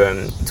able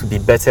to be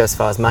better as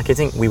far as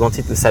marketing, we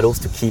wanted the saddles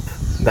to keep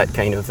that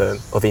kind of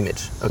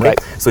image. Okay. Right.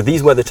 So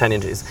these were the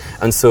challenges.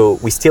 And so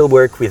we still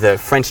work with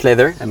French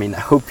leather. I mean, I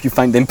hope you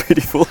find them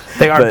beautiful.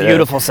 They are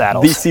beautiful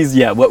saddles. This is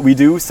what we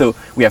do. So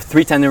we have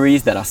 3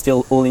 tanneries that are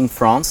still all in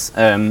France.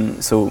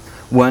 So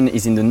one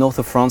is in the north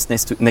of France,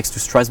 next to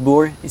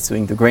Strasbourg. It's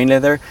doing the grain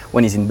leather.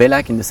 One is in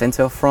Bellac, in the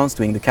center of France,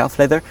 doing the calf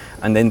leather.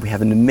 And then we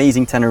have an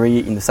amazing tannery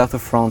in the south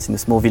of France, in a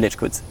small village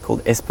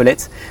called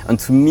Espelette. And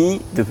to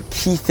me, the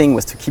key thing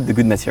was to keep the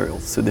good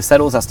materials. So the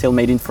saddles are still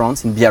made in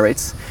France, in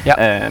Biarritz. Yep.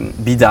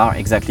 Bidart,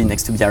 exactly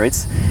next to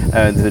Biarritz.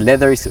 The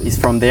leather is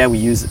from there. We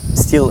use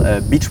still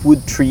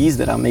beechwood trees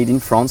that are made in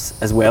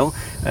France as well,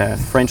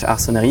 French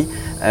arsennerie.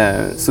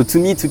 So to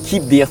me, to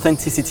keep the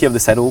authenticity of the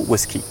saddle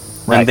was key.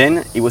 Right. And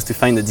then it was to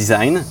find a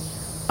design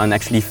and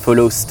actually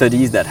follow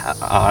studies that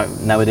are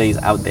nowadays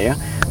out there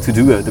to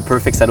do the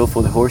perfect saddle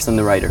for the horse and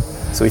the rider.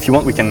 So if you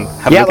want, we can have a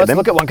look at them. Yeah, let's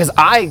look at one, because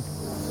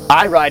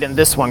I ride in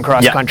this one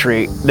cross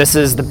country. This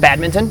is the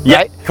Badminton,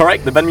 right?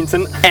 Correct, the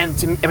Badminton. And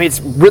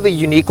it's really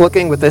unique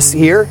looking with this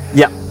here.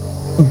 Yeah.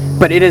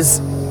 But it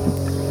is,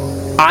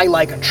 I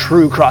like a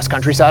true cross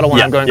country saddle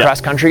when I'm going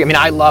cross country. I mean,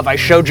 I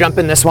show jump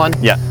in this one.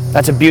 Yeah.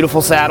 That's a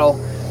beautiful saddle.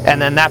 And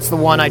then that's the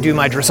one I do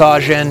my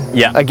dressage in.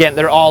 Yeah. Again,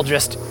 they're all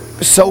just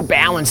so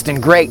balanced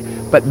and great.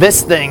 But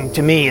this thing,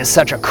 to me, is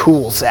such a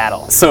cool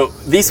saddle. So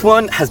this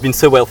one has been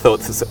so well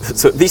thought.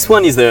 So this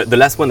one is the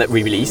last one that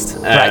we released.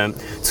 Right.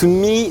 To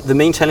me, the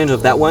main challenge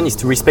of that one is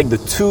to respect the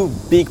 2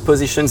 big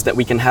positions that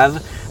we can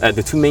have,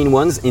 the 2 main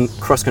ones in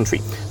cross country.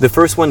 The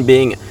first one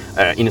being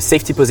in a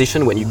safety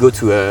position when you go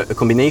to a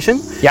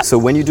combination. Yeah. So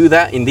when you do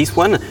that in this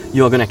one,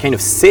 you're going to kind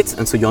of sit,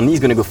 and so your knee is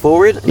going to go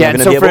forward.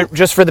 And and so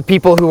just for the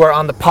people who are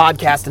on the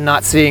podcast and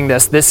not seeing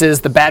this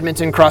is the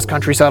Badminton cross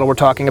country saddle we're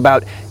talking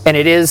about, and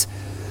it is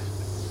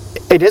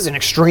an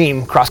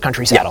extreme cross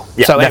country saddle.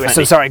 Yeah, so anyway,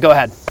 definitely. so sorry, go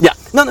ahead. Yeah,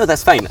 no,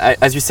 that's fine.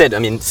 As you said, I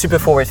mean, super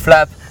forward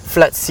flap,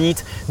 flat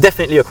seat,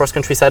 definitely a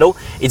cross-country saddle.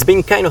 It's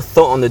been kind of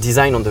thought on the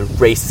design on the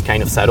race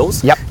kind of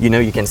saddles. Yep.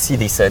 You can see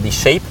this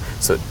shape.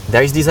 So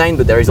there is design,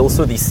 but there is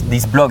also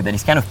this block that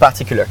is kind of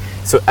particular.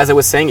 So as I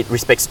was saying, it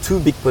respects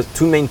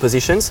 2 main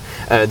positions.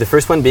 The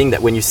first one being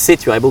that when you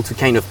sit, you're able to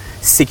kind of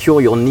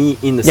secure your knee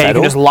in the saddle. You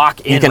can just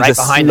lock in. You can right just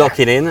behind lock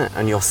there. it in,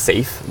 and you're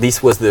safe.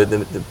 This was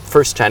the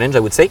first challenge, I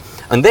would say.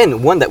 And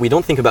then one that we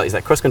don't think about is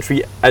that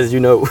cross-country, as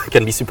you know,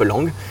 can be super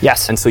long.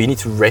 Yes. And so you need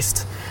to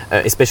rest.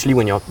 Especially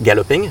when you're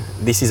galloping.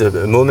 This is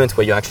a moment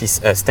where you're actually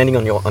standing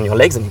on your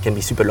legs, and it can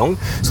be super long.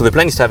 So the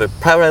plan is to have a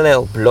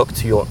parallel block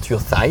to your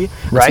thigh,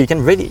 right. So you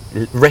can really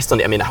rest on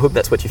it. I mean, I hope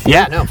that's what you feel.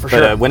 Yeah, no, for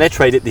sure. When I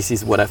tried it, this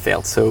is what I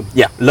felt. So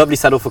yeah, lovely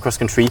saddle for cross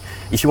country.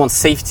 If you want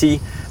safety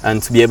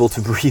and to be able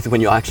to breathe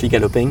when you're actually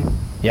galloping,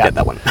 get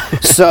that one.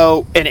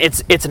 So, and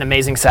it's an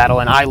amazing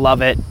saddle, and I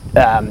love it.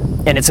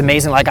 And it's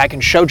amazing. Like I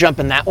can show jump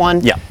in that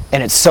one. Yeah.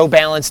 And it's so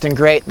balanced and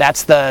great.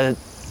 That's the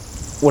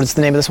what is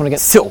the name of this one again?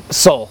 Soul.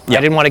 Yeah.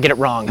 I didn't want to get it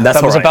wrong. That's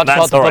I was right. about to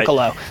call it the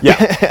Vocalo.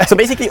 Yeah. So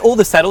basically, all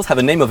the saddles have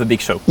a name of a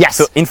big show. Yes.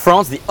 So in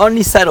France, the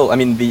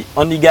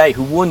only guy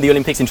who won the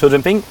Olympics in show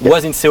jumping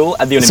was in Seoul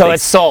at the Olympics. So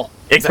it's Soul.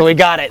 Exactly. So we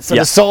got it. So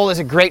the Soul is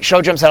a great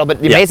show jump saddle,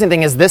 but the amazing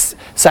thing is this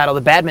saddle,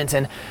 the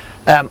Badminton.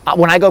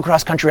 When I go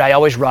cross country, I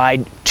always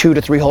ride 2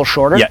 to 3 holes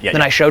shorter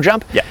than I show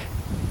jump. Yeah.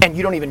 And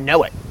you don't even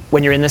know it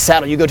when you're in this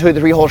saddle. You go 2 to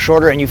 3 holes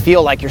shorter and you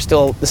feel like you're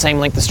still the same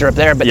length of stirrup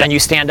there, but then you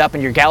stand up in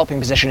your galloping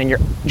position and you're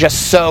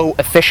just so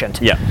efficient.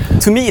 Yeah.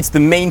 To me, it's the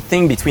main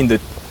thing between the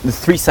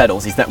 3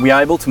 saddles is that we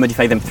are able to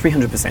modify them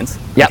 300%.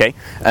 Yeah. Okay.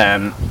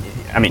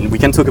 I mean, we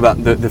can talk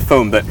about the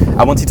foam, but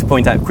I wanted to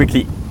point out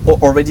quickly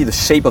already the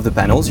shape of the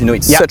panels. You know,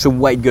 it's such a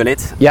wide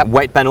gullet,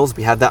 wide panels.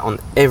 We have that on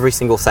every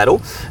single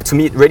saddle. To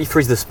me, it really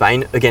frees the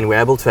spine. Again, we're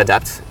able to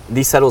adapt.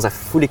 These saddles are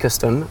fully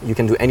custom. You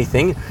can do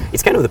anything.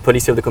 It's kind of the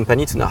policy of the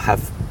company to not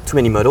have too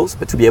many models,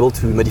 but to be able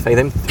to modify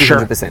them 300%.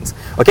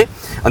 Sure. Okay?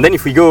 And then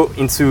if we go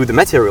into the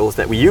materials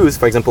that we use,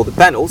 for example, the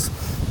panels,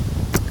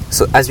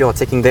 so as you are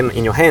taking them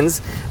in your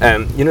hands,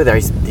 you know, there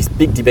is this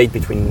big debate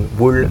between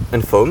wool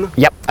and foam.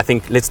 Yep. I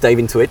think let's dive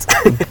into it.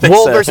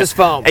 Wool versus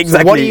foam.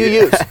 Exactly. So what do you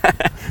use?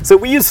 So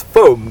we use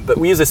foam, but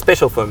we use a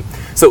special foam.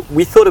 So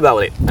we thought about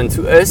it, and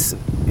to us,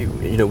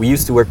 you know, we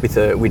used to work with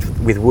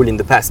wool in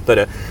the past,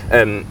 but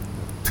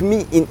to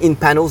me, in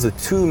panels, the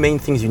 2 main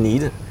things you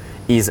need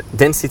is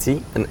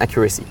density and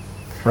accuracy.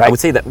 Right. I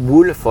would say that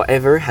wool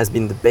forever has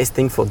been the best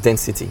thing for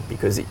density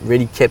because it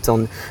really kept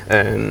on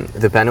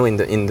the panel in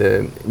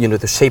the you know,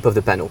 the shape of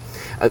the panel.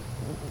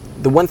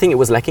 The one thing it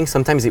was lacking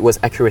sometimes it was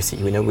accuracy.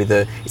 You know,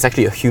 it's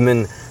actually a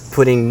human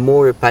putting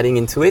more padding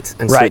into it,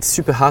 and so it's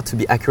super hard to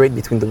be accurate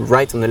between the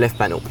right and the left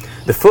panel.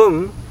 The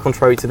foam,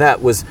 contrary to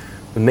that, was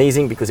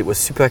amazing because it was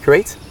super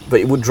accurate, but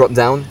it would drop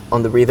down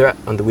on the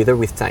wither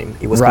with time.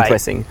 It was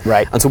compressing.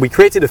 Right. And so we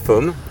created a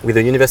foam with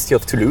the University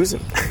of Toulouse.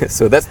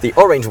 So that's the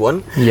orange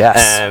one.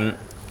 Yes.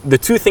 The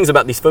 2 things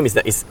about this foam is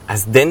that it's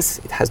as dense,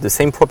 it has the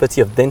same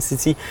property of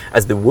density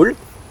as the wool,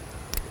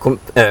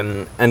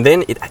 and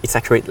then it's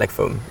accurate like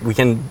foam. We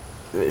can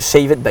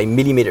shave it by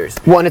millimeters.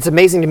 Well, and it's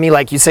amazing to me,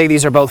 like you say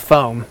these are both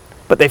foam,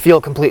 but they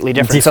feel completely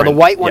different. So the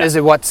white one is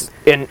what's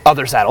in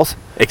other saddles.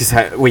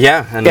 Exactly.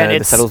 Well, and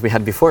the saddles we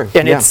had before.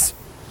 And it's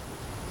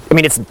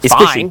fine.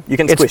 Squishy. You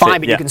can squish it's fine, it,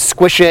 but you can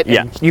squish it.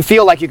 And you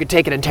feel like you could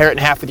take it and tear it in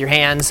half with your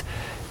hands.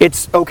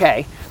 It's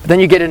okay. But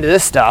then you get into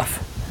this stuff,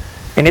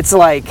 and it's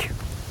like,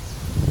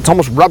 it's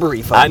almost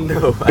rubbery foam. I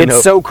know.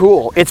 It's so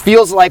cool. It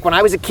feels like when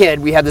I was a kid,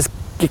 we had this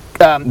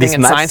thing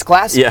in science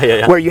class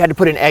where you had to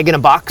put an egg in a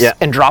box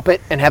and drop it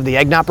and have the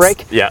egg not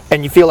break. Yeah.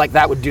 And you feel like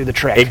that would do the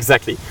trick.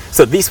 Exactly.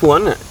 So this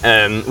one,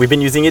 we've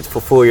been using it for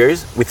 4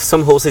 years. With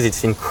some horses,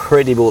 it's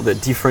incredible the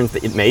difference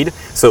that it made.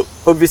 So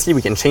obviously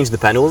we can change the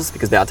panels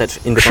because they are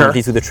attached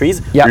independently to the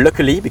trees. Yep.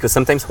 Luckily, because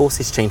sometimes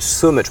horses change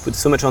so much, put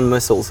so much on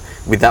muscles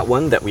with that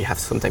one that we have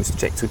sometimes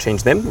to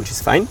change them, which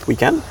is fine, we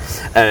can.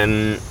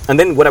 And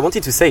then what I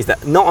wanted to say is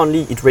that not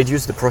only it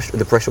reduces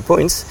the pressure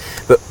points,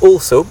 but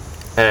also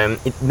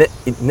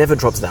it never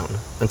drops down,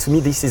 and to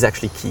me this is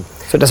actually key.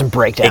 So it doesn't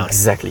break down.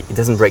 Exactly, it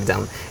doesn't break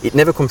down. It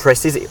never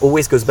compresses. It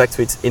always goes back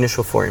to its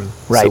initial form.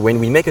 Right. So when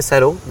we make a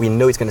saddle, we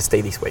know it's going to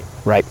stay this way.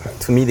 Right.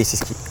 To me, this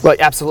is key. Well,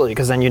 absolutely,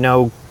 because then you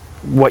know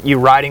what you're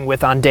riding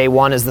with on day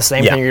 1 is the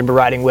same thing you're going to be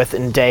riding with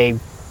in day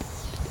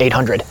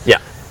 800. Yeah.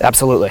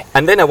 Absolutely.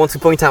 And then I want to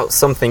point out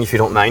something, if you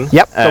don't mind.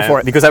 Yep, go for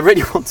it. Because I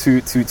really want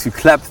to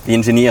clap the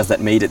engineers that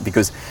made it,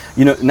 because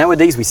you know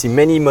nowadays we see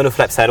many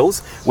monoflap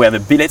saddles where the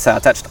billets are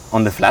attached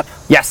on the flap.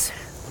 Yes.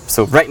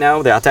 So right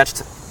now they're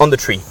attached on the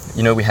tree.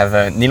 You know, we have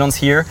nylons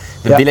here.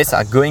 The billets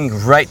are going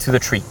right to the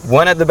tree.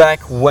 One at the back,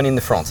 one in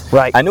the front.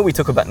 Right. I know we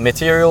talk about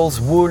materials,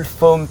 wool,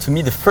 foam. To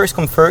me, the first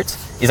comfort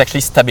is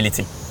actually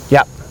stability.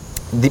 Yeah.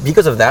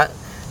 Because of that,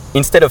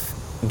 instead of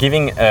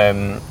giving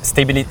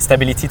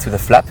stability to the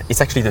flap,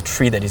 it's actually the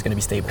tree that is going to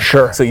be stable.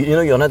 Sure. So you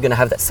know you're not going to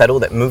have that saddle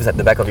that moves at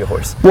the back of your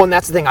horse. Well, and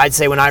that's the thing I'd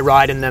say when I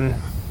ride in them.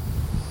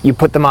 You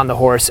put them on the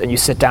horse and you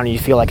sit down and you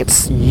feel like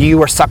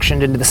you are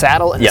suctioned into the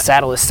saddle and the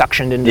saddle is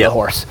suctioned into the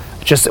horse.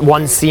 Just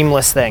one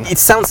seamless thing. It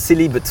sounds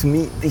silly, but to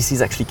me, this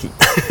is actually key.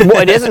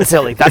 Well, it isn't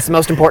silly. That's the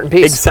most important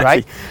piece, exactly.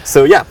 Right?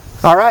 So yeah.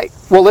 All right.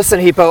 Well, listen,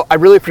 Hippo, I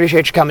really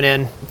appreciate you coming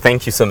in.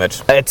 Thank you so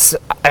much. It's,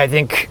 I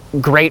think,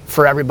 great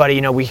for everybody.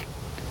 You know, we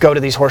go to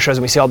these horse shows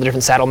and we see all the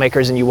different saddle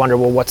makers and you wonder,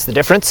 well, what's the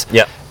difference?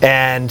 Yeah.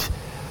 And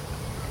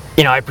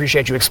you know, I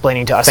appreciate you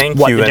explaining to us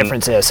the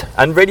difference is.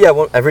 And really,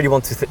 I really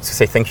want to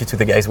say thank you to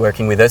the guys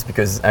working with us,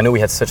 because I know we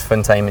had such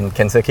fun time in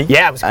Kentucky.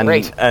 Yeah, it was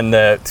great. And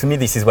to me,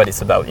 this is what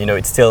it's about. You know,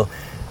 it's still,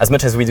 as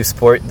much as we do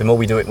sport, the more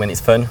we do it when it's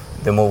fun,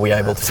 the more we are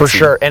able to For succeed.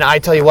 sure. And I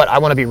tell you what, I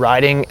want to be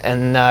riding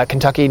in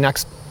Kentucky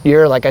next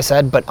year, like I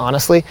said, but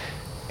honestly,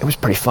 it was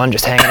pretty fun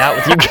just hanging out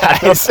with you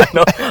guys.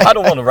 No, I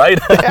don't want to ride.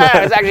 Yeah,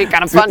 it was actually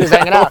kind of fun just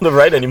hanging out. I don't want to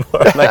ride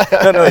anymore. Like,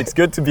 no, it's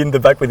good to be in the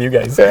back with you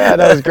guys. Yeah,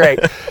 that was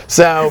great.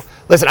 So,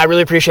 listen, I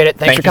really appreciate it.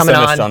 Thanks for coming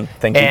on. Thank you so much, John.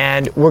 Thank you.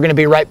 And we're going to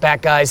be right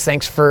back, guys.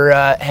 Thanks for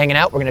hanging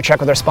out. We're going to check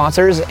with our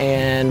sponsors,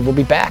 and we'll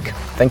be back.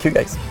 Thank you,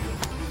 guys.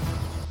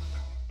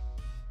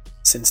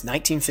 Since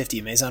 1950,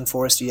 Maison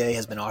Forestier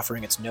has been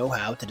offering its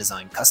know-how to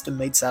design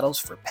custom-made saddles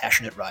for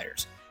passionate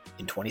riders.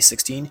 In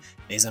 2016,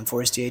 Maison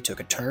Forestier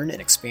took a turn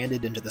and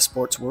expanded into the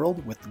sports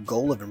world with the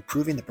goal of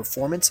improving the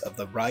performance of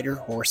the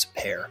rider-horse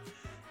pair.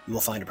 You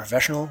will find a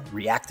professional,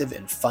 reactive,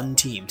 and fun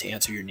team to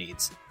answer your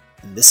needs.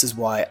 And this is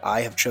why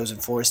I have chosen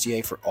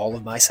Forestier for all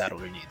of my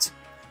saddlery needs.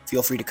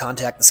 Feel free to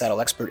contact the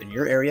saddle expert in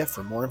your area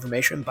for more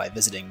information by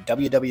visiting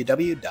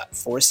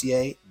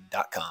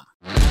www.forestier.com.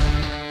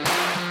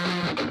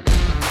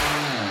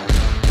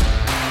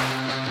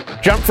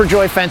 Jump for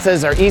Joy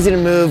fences are easy to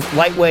move,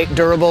 lightweight,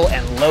 durable,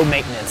 and low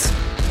maintenance.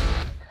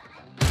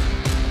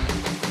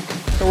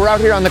 So we're out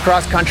here on the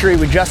cross country.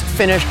 We just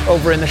finished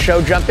over in the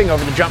show jumping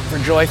over the Jump for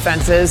Joy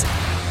fences.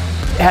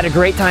 Had a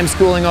great time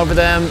schooling over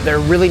them. They're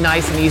really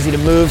nice and easy to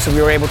move, so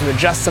we were able to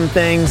adjust some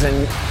things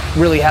and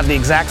really have the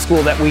exact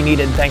school that we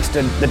needed thanks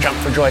to the Jump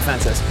for Joy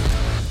fences.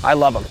 I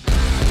love them.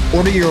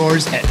 Order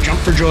yours at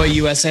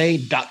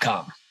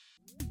jumpforjoyusa.com.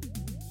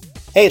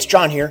 Hey, it's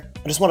John here.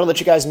 I just want to let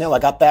you guys know I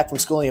got back from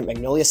schooling at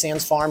Magnolia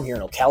Sands Farm here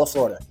in Ocala,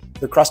 Florida.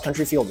 Your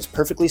cross-country field is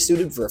perfectly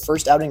suited for a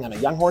first outing on a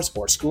young horse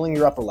or schooling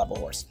your upper-level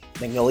horse.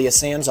 Magnolia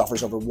Sands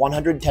offers over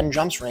 110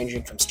 jumps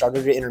ranging from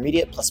starter to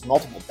intermediate, plus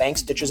multiple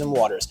banks, ditches, and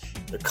waters.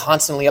 They're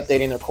constantly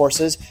updating their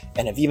courses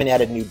and have even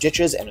added new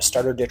ditches and a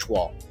starter ditch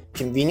wall.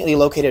 Conveniently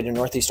located in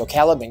Northeast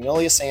Ocala,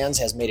 Magnolia Sands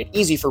has made it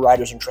easy for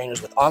riders and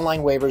trainers with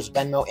online waivers,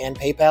 Venmo, and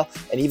PayPal,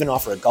 and even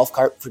offer a golf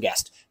cart for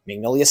guests.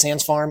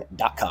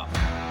 MagnoliaSandsFarm.com.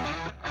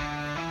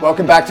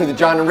 Welcome back to the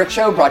John and Rick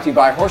Show, brought to you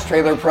by Horse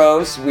Trailer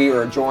Pros. We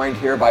are joined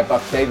here by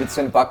Buck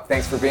Davidson. Buck,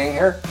 thanks for being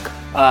here.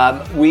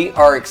 We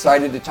are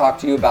excited to talk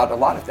to you about a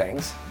lot of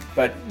things,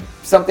 but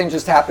something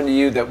just happened to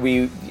you that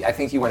I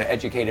think you want to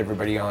educate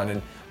everybody on,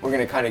 and we're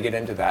going to kind of get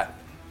into that.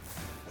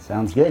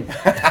 Sounds good.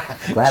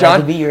 Glad I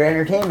could be your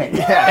entertainment.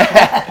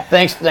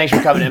 Thanks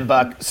for coming in,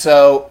 Buck.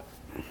 So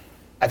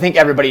I think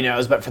everybody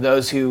knows, but for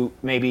those who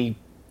maybe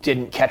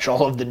didn't catch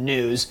all of the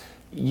news,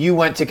 you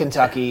went to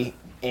Kentucky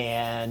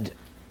and,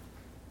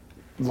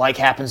 like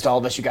happens to all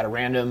of us, you got a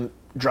random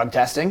drug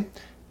testing,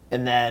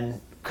 and then,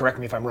 correct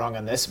me if I'm wrong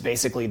on this,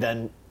 basically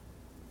then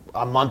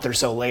a month or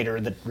so later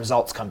the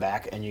results come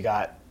back and you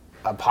got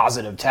a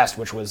positive test,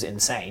 which was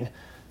insane.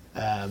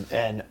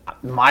 And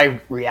my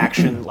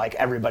reaction, like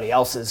everybody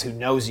else's who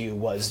knows you,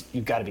 was,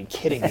 you've got to be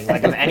kidding me.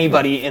 Like, if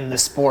anybody in the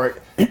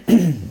sport,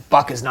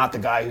 Buck is not the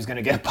guy who's going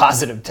to get a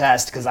positive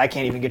test, because I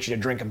can't even get you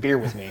to drink a beer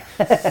with me.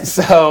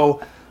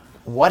 So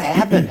what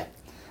happened?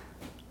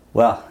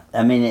 Well,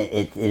 I mean,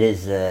 it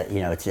is,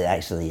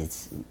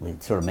 we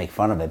sort of make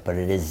fun of it, but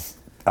it is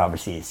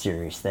obviously a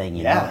serious thing,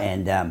 you know,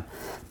 and,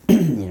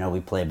 we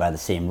play by the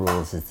same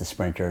rules as the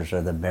sprinters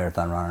or the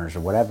marathon runners or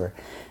whatever,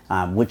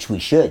 which we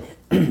should,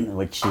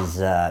 which is,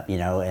 I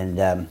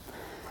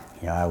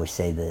always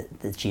say that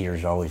the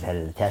cheaters are always ahead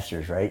of the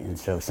testers, right? And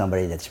so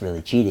somebody that's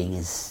really cheating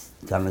is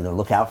going to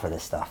look out for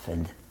this stuff.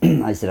 And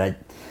I said,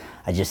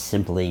 I just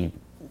simply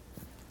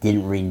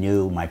didn't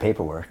renew my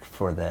paperwork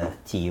for the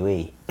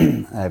TUE.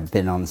 I've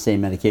been on the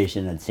same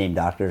medication and same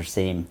doctor,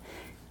 same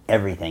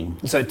everything.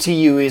 So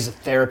TUE is a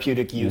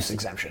therapeutic use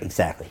exemption.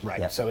 Exactly.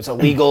 Right. Yep. So it's a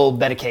legal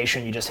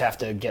medication. You just have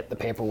to get the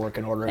paperwork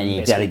in order and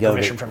you've got to go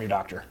permission from your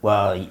doctor.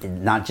 Well,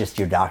 not just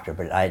your doctor,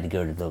 but I had to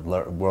go to the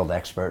world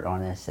expert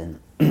on this, and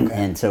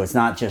and so it's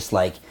not just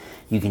like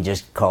you can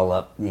just call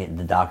up the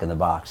doc in the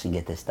box and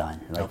get this done.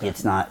 Like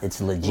it's not.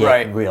 It's a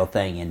legit, real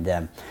thing,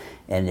 and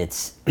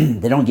it's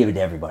they don't give it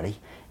to everybody.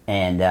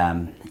 And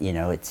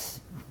it's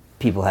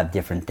people have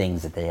different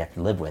things that they have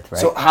to live with,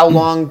 right? So how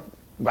long?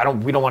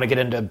 We don't want to get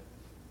into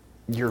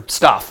your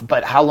stuff,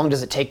 but how long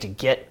does it take to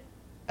get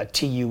a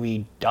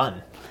TUE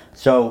done?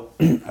 So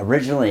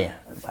originally,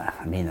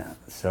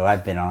 so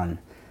I've been on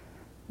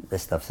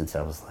this stuff since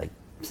I was a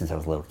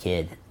little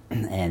kid,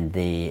 and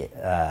the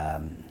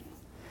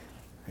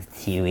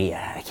TUE,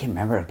 I can't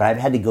remember, but I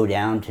had to go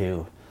down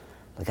to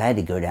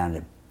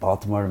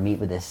Baltimore to meet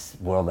with this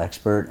world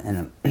expert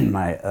and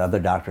my other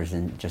doctors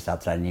just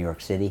outside New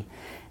York City,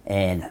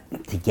 and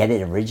to get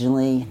it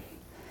originally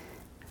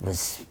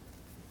was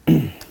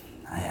a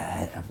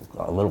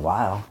little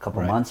while, a couple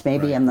months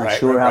maybe. I'm not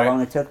sure how long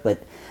it took,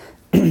 but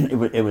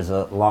it was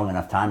a long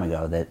enough time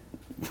ago that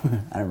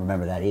I don't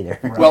remember that either.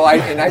 Well,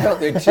 I don't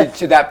think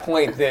to that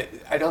point that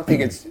I don't think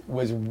it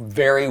was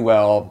very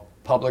well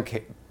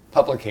publicated.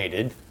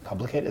 Publicated?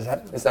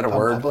 Is that a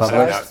word?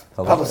 Publicized.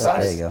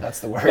 There you go. That's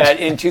the word. That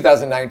in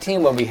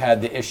 2019, when we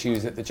had the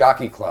issues at the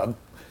Jockey Club,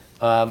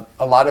 a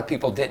lot of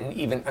people didn't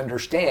even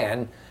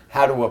understand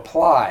how to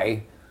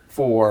apply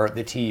for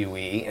the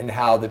TUE and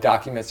how the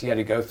documents you had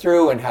to go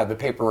through and how the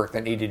paperwork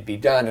that needed to be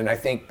done. And I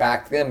think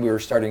back then we were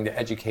starting to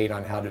educate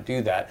on how to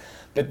do that.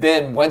 But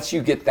then once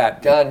you get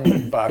that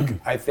done, Buck,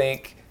 I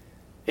think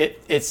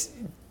it's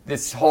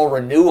this whole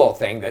renewal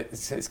thing that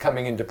is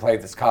coming into play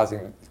that's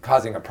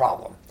causing a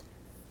problem.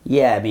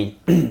 Yeah, I mean,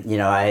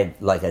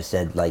 like I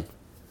said, like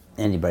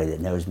anybody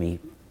that knows me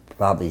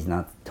probably is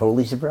not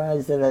totally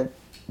surprised that I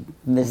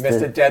missed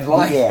a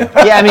deadline.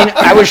 Yeah. Yeah, I mean,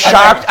 I was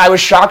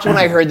shocked when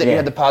I heard that you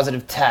had the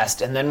positive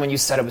test, and then when you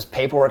said it was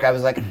paperwork, I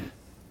was like,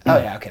 Oh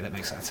yeah, okay, that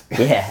makes sense.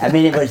 Yeah, I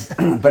mean it was,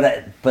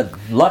 but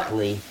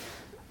luckily,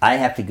 I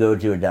have to go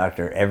to a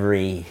doctor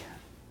every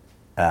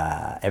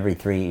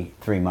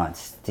 3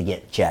 months to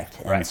get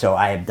checked, and so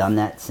I have done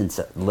that since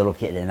a little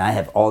kid, and I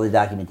have all the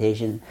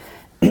documentation.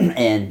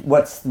 And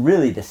what's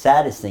really the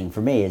saddest thing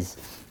for me is,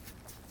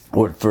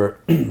 or for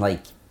I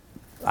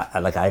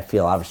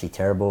feel obviously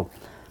terrible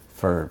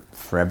for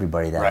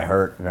everybody that I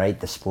hurt, right?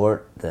 The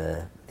sport,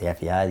 the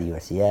FEI, the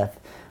USCF,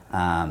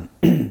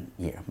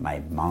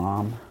 my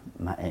mom,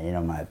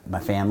 my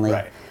family,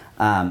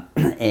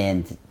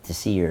 and to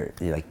see your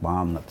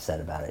mom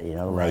upset about it,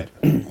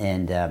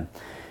 and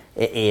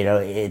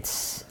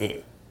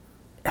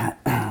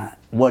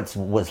what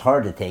was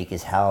hard to take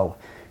is how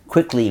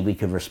quickly we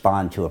could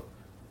respond to a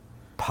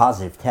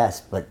positive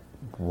test, but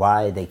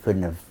why they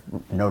couldn't have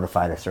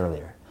notified us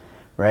earlier,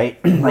 right?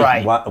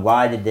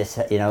 Why did this,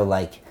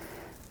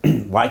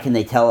 why can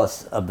they tell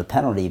us of the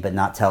penalty but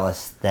not tell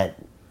us that,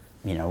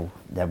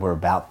 that we're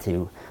about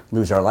to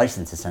lose our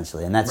license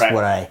essentially? And that's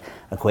what I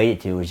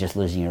equated to, was just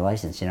losing your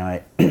license.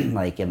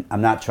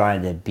 I'm not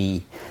trying to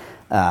be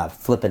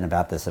flippant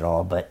about this at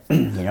all, but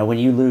when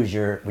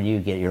you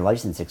get your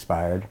license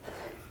expired,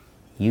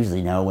 you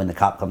usually know when the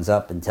cop comes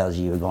up and tells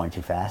you you're going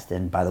too fast,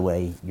 and by the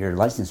way, your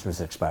license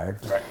was expired.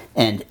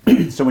 And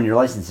so when your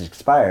license is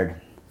expired,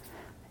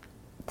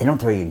 they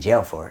don't throw you in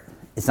jail for it.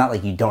 It's not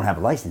like you don't have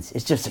a license,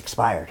 it's just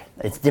expired.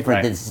 It's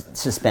different than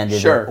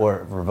suspended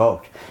or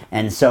revoked.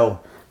 And so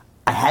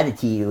I had to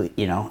tell you,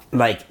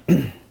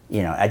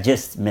 I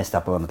just messed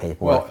up on the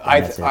paperwork. Well,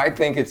 I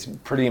think it's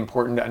pretty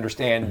important to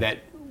understand that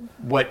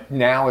what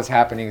now is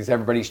happening is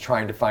everybody's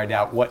trying to find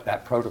out what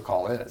that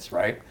protocol is,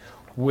 right?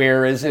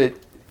 Where is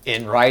it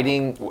in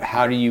writing?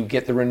 How do you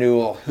get the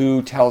renewal?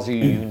 Who tells you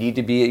you need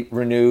to be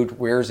renewed?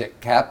 Where is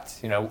it kept?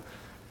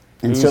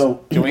 Who's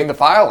doing the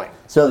filing?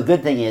 So the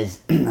good thing is,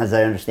 as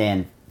I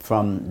understand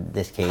from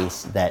this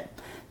case, that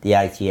the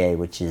ITA,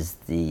 which is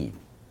I'm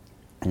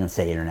going to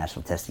say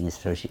International Testing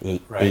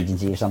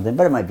Agency or something,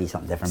 but it might be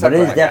something different. But it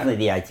is definitely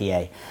the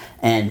ITA,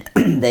 and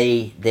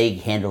they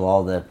handle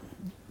all the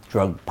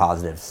drug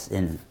positives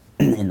in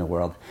the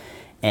world,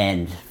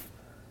 and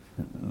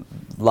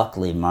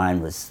luckily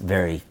mine was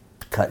very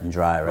cut and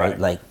dry,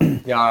 right?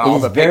 It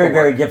is very,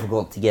 very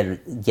difficult to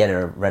get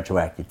a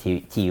retroactive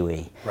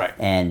TUE,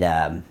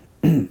 and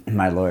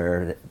my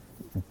lawyer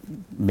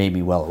made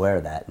me well aware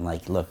of that,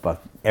 and look,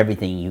 Buck,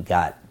 everything you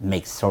got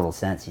makes total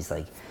sense. He's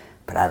like,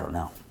 but I don't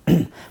know.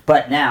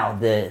 But now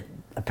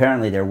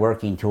apparently they're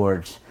working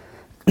towards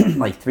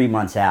 3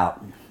 months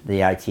out,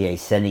 the ITA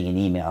sending an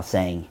email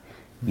saying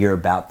you're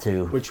about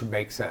to, which would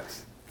make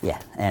sense.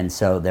 Yeah, and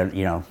so they're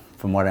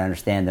from what I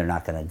understand, they're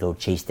not going to go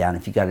chase down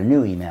if you got a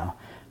new email,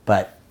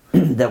 but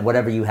that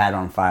whatever you had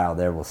on file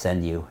there will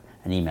send you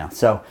an email.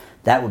 So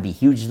that would be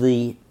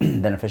hugely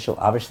beneficial,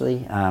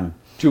 obviously.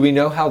 Do we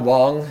know how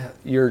long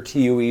your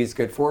TUE is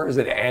good for? Is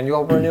it an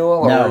annual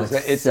renewal, or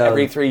is it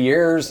every 3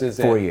 years? Is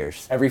 4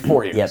 years? Every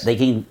 4 years. Yeah, they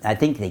can. I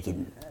think they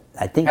can.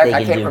 I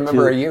can't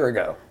remember 2. A year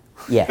ago.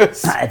 Yeah,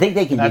 I think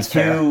they can do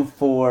 2,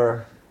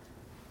 4,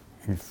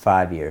 and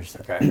 5 years.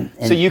 Okay.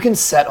 So you can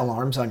set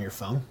alarms on your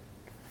phone?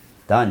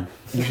 Done.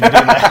 You should do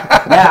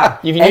that. Now,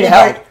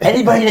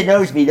 anybody that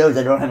knows me knows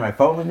I don't have my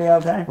phone with me all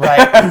the time.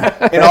 Right.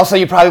 And also,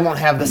 you probably won't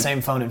have the same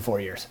phone in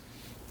 4 years.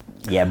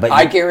 Yeah, but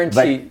I guarantee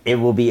but it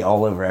will be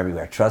all over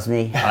everywhere. Trust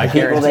me. I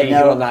guarantee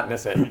you will not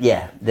miss it.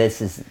 Yeah,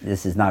 this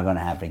is not going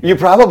to happen. You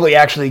probably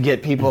actually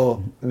get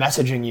people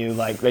messaging you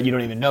that you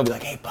don't even know, be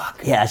like, "Hey,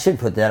 Buck." Yeah, I should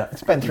put that up.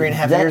 It's been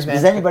 3.5 years, man.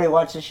 Does anybody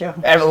watch this show?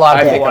 A lot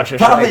of people watch this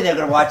show. Probably they're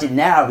going to watch it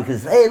now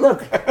because, hey,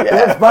 look,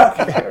 there's Buck.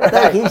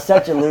 He's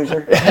such a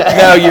loser.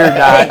 No, you're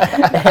not.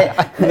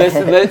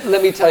 Listen,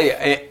 let me tell you,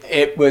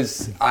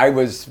 I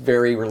was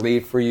very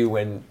relieved for you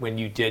when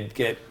you did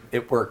get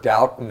it worked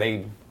out and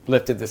they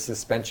lifted the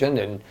suspension,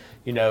 and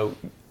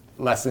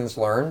lessons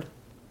learned.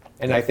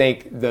 And I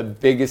think the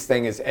biggest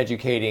thing is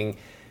educating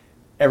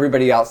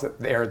everybody else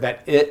there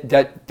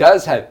that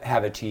does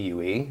have a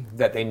TUE,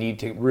 that they need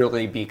to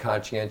really be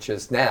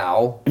conscientious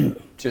now,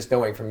 just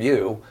knowing from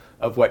you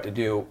of what to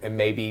do, and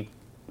maybe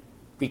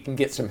we can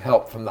get some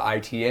help from the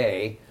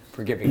ITA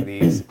for giving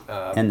these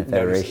and the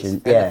federation.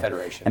 And the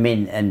federation. I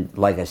mean, and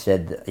like I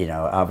said,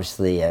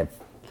 obviously I've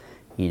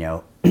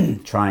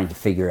trying to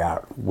figure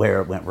out where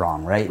it went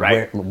wrong, right?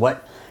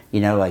 What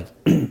I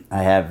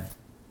have,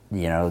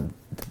 the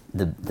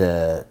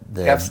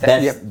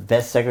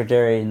best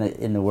secretary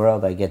in the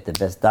world. I get the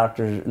best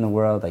doctors in the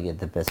world. I get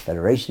the best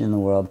federation in the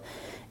world,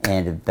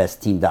 and the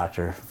best team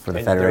doctor for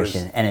the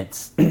federation. And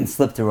it's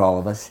slipped through all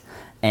of us.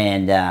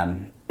 And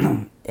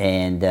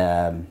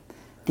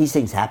these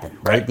things happen,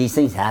 right? These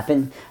things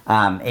happen.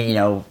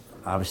 And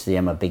obviously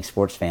I'm a big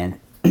sports fan.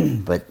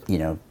 But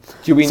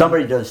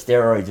somebody does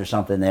steroids or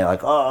something, they're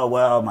like, oh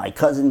well, my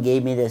cousin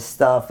gave me this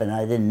stuff and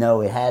I didn't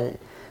know it had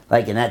it,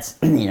 and that's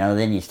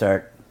then you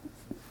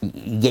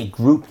get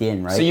grouped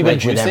in, right? So you've been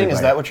juicing,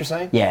 is that what you're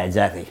saying? Yeah,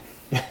 exactly.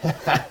 But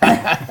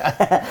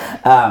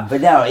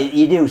no,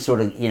 you do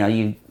sort of,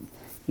 you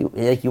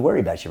worry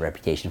about your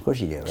reputation, of course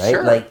you do, right?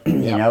 Sure.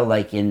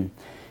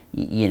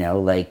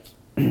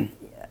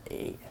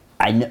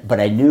 but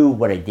I knew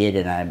what I did,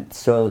 and I'm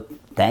so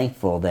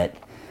thankful that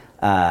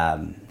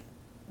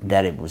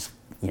that it was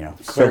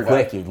so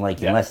quick, in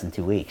less than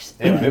 2 weeks.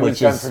 It was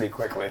done pretty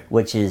quickly,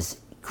 which is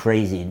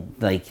crazy.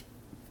 Like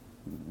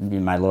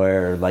my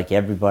lawyer, like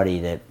everybody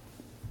that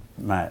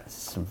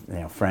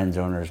friends,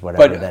 owners,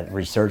 whatever, that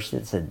researched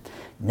it said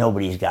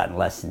nobody's gotten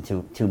less than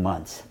two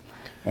months,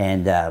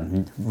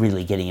 and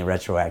really getting a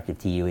retroactive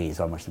TUE is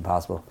almost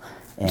impossible.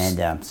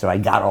 And so I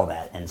got all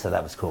that, and so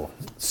that was cool.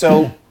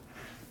 So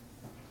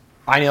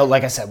I know,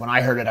 like I said, when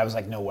I heard it, I was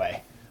like, no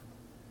way.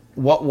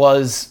 What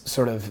was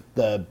sort of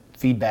the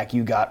feedback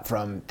you got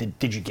from,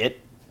 did you get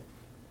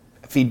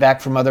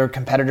feedback from other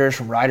competitors,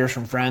 from riders,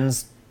 from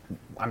friends?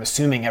 I'm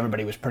assuming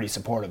everybody was pretty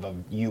supportive of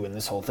you in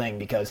this whole thing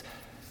because,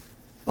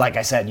 like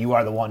I said, you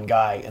are the one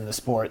guy in the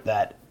sport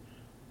that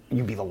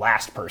you'd be the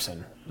last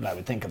person that I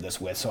would think of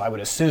this with. So I would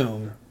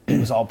assume it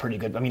was all pretty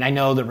good. I mean, I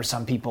know there were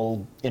some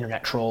people,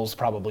 internet trolls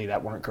probably,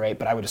 that weren't great,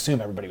 but I would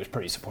assume everybody was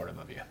pretty supportive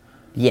of you.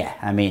 Yeah,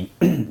 I mean,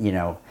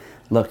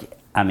 look,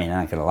 I mean,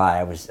 I'm not gonna lie.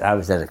 I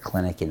was at a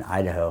clinic in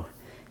Idaho,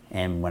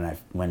 and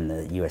when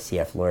the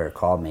USCF lawyer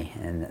called me,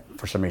 and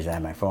for some reason I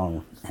had my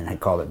phone, and I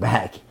called it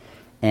back,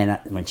 and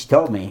when she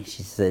told me,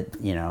 she said,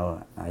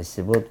 I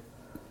said,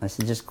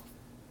 just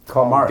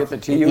call Mark. Get the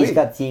TUE. He's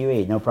got the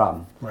TUE, no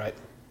problem. Right.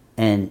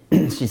 And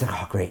she's like,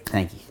 oh, great,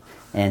 thank you.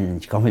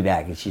 And she called me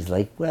back, and she's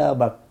like, well,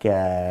 Buck,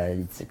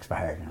 it's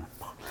expired.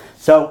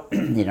 So,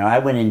 I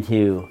went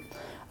into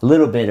a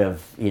little bit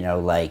of,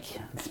 I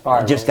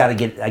just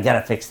I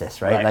gotta fix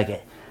this, right?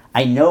 Like,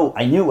 I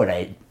knew what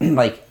I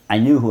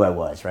knew who I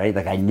was, right?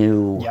 Like, I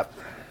knew, yep.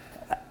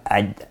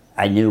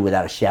 I knew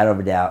without a shadow of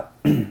a doubt,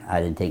 I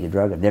didn't take a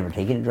drug. I've never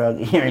taken a drug.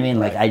 You know what I mean?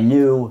 Like, I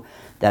knew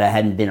that I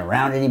hadn't been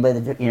around anybody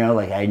that,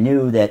 I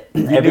knew that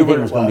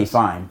everything was going to be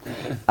fine.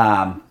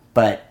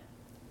 But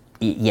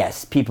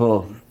yes,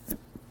 people,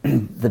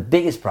 the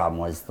biggest problem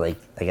was, I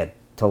got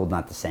told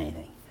not to say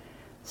anything.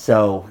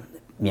 So,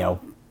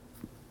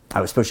 I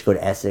was supposed to go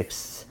to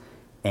Essex,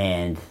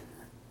 and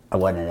I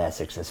wasn't at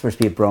Essex. I was supposed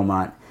to be at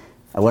Bromont.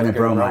 I wasn't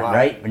at Bromont,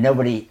 right? But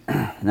nobody,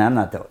 and I'm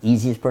not the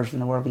easiest person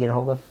in the world to get a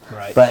hold of.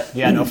 Right. But,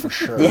 yeah, no, for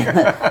sure.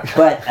 Yeah,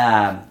 but,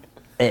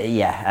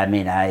 I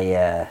mean,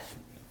 I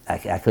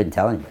couldn't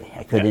tell anybody.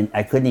 I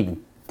couldn't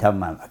even tell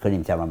my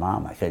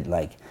mom. I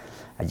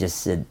just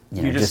said,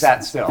 you just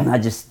sat still. I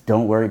just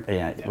don't worry.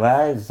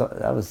 Well,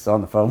 I was on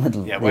the phone with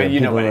people.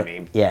 You know what I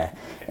mean. Yeah,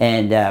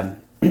 and I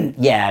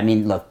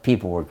mean, look,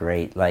 people were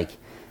great.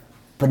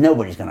 But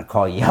nobody's going to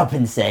call you up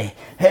and say,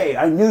 hey,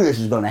 I knew this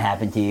was going to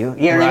happen to you.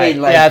 You know what I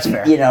mean? Yeah, that's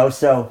fair.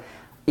 So,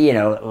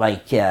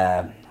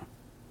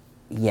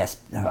 yes,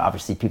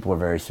 obviously people were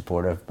very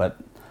supportive, but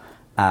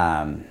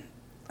at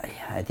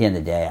the end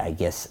of the day, I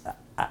guess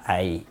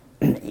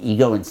you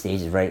go in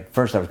stages, right?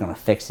 First I was going to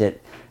fix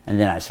it, and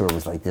then I sort of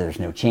was like, there's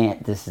no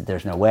chance,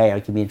 there's no way I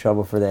could be in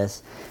trouble for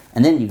this.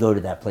 And then you go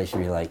to that place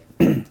where you're like,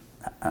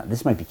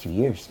 this might be 2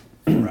 years.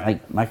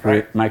 Right.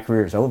 Like my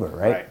career is over,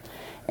 right?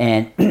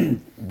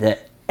 And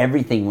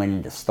everything went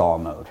into stall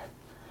mode,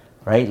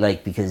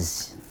 right?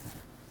 Because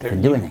I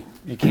couldn't do anything.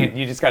 You can't.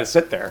 You just got to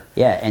sit there.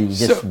 Yeah, and you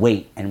just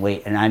wait and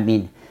wait. And I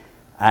mean,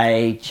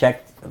 I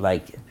checked.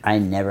 I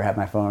never have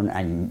my phone.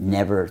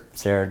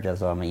 Sarah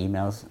does all my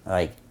emails.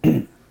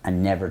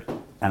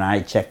 And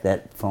I check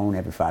that phone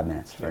every 5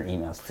 minutes for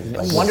emails.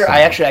 I wonder.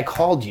 I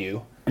called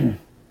you,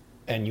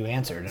 and you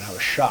answered, and I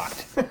was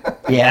shocked.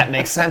 Yeah, that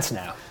makes sense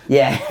now.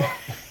 Yeah.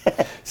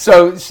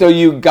 So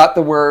you got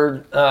the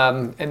word,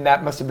 and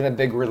that must have been a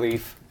big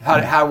relief.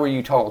 How were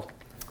you told?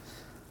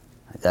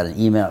 I got an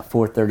email at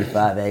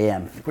 4:35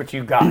 a.m. What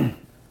you got?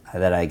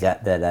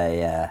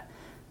 That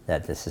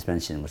the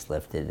suspension was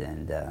lifted,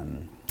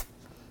 and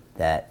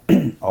that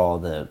all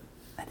the,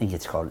 I think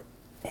it's called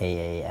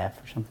AAF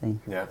or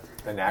something. Yeah.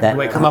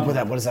 Wait, come up with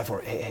that. What is that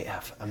for?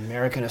 AAF,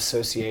 American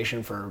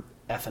Association for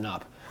Effing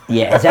Up.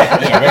 Yeah,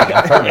 exactly. Yeah, there you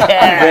go. Perfect.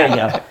 There you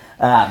go.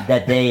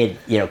 That they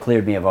had,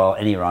 cleared me of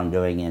any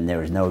wrongdoing, and there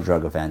was no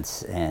drug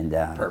offense. And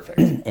perfect.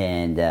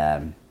 And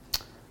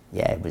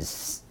it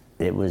was,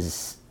 it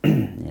was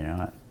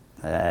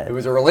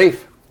a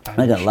relief. I'm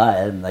not gonna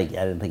lie. I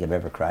didn't think I've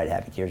ever cried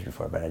happy tears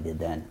before, but I did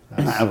then.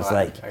 I was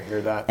like, I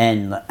hear that.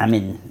 And I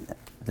mean,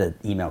 the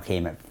email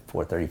came at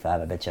 4:35.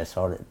 I bet you I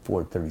saw it at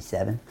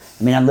 4:37.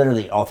 I mean, I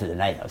literally all through the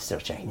night I was still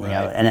checking,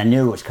 and I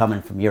knew it was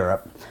coming from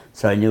Europe,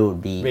 so I knew it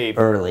would be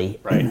early,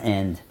 right?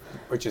 And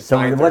which is so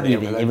it wasn't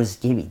even. It was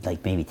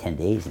maybe 10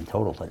 days in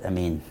total, but I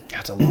mean,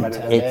 that's a long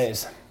 10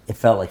 days. It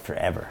felt like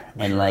forever,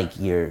 and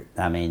you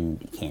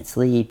can't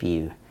sleep.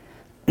 You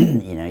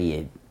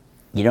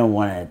don't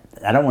want to.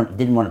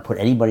 Didn't want to put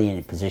anybody in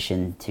a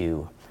position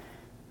to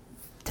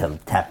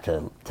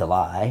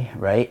lie,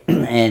 right?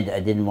 And I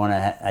didn't want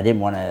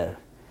to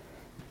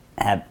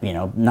have,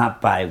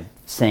 not by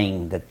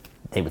saying that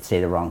they would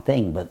say the wrong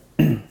thing, but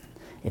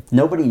if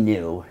nobody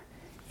knew,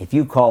 if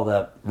you called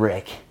up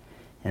Rick,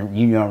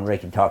 and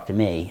Rick had talked to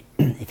me,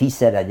 if he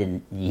said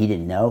he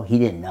didn't know.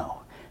 You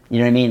know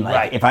what I mean?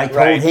 If I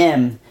told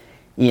him,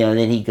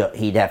 then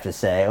he'd have to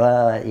say,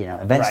 well,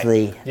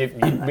 eventually.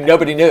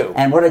 Nobody knew.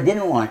 And what I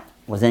didn't want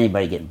was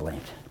anybody getting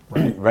blamed,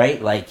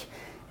 right? Like,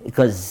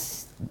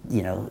 because at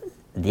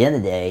the end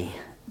of the day,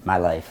 my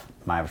life,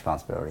 my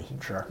responsibility,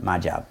 my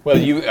job. Well,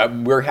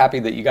 we're happy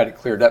that you got it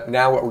cleared up.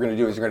 Now what we're going to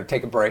do is we're going to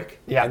take a break,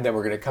 and then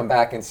we're going to come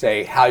back and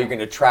say how you're going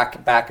to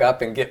track back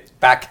up and get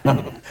back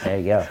there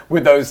you go.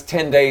 With those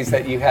 10 days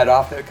that you had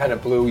off that kind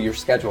of blew your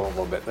schedule a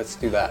little bit. Let's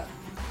do that.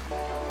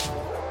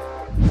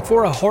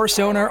 For a horse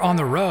owner on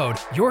the road,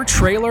 your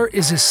trailer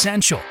is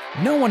essential.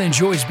 No one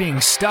enjoys being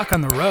stuck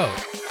on the road.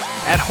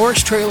 At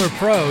Horse Trailer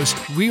Pros,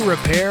 we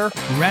repair,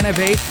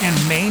 renovate,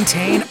 and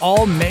maintain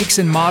all makes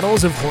and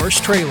models of horse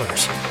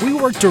trailers. We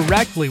work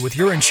directly with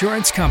your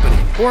insurance company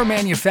or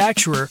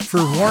manufacturer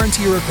for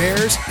warranty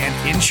repairs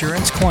and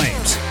insurance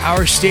claims.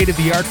 Our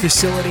state-of-the-art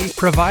facility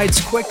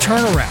provides quick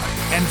turnaround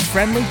and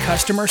friendly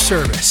customer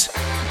service.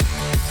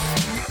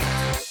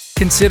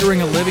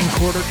 Considering a living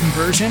quarter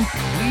conversion?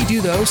 We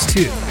do those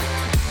too.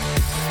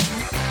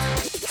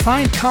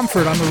 Find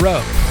comfort on the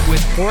road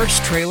with Horse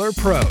Trailer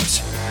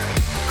Pros.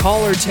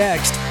 Call or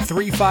text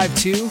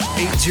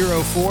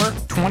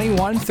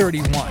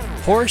 352-804-2131.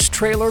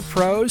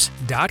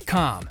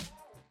 HorseTrailerPros.com.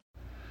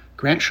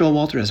 Grant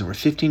Showalter has over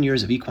 15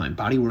 years of equine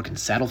bodywork and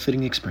saddle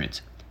fitting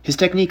experience. His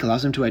technique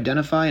allows him to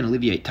identify and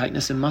alleviate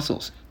tightness in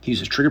muscles. He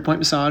uses trigger point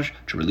massage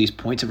to release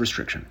points of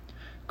restriction.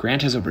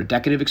 Grant has over a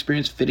decade of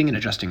experience fitting and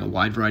adjusting a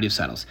wide variety of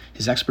saddles.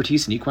 His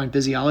expertise in equine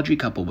physiology,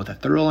 coupled with a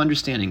thorough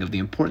understanding of the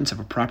importance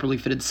of a properly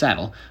fitted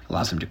saddle,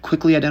 allows him to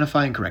quickly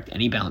identify and correct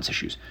any balance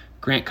issues.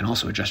 Grant can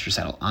also adjust your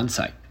saddle on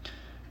site.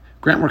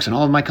 Grant works on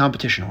all of my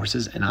competition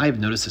horses, and I have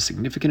noticed a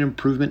significant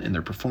improvement in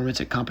their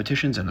performance at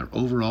competitions and their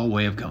overall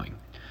way of going.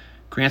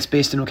 Grant's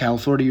based in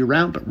Ocala, Florida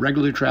year-round, but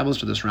regularly travels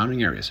to the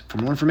surrounding areas. For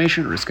more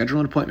information or to schedule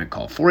an appointment,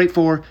 call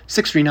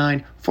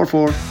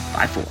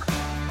 484-639-4454.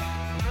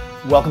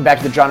 Welcome back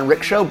to the John and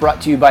Rick Show,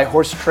 brought to you by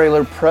Horse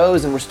Trailer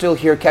Pros, and we're still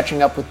here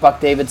catching up with Buck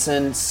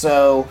Davidson.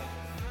 So,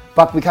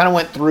 Buck, we kind of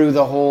went through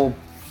the whole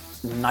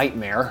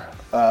nightmare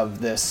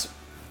of this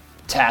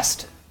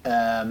test,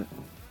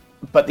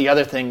 but the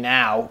other thing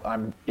now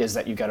is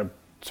that you got to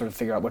sort of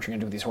figure out what you're going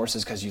to do with these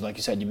horses because, like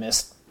you said, you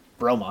missed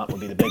Bromont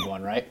would be the big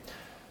one, right?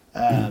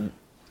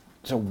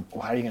 So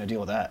how are you going to deal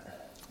with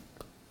that?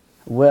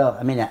 Well,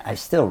 I mean, I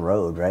still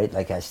rode, right?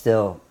 Like I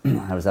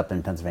was up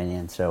in Pennsylvania,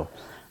 and so.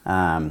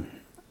 I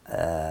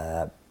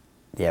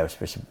was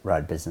supposed to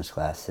ride business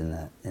class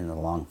in the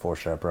long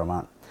 4-star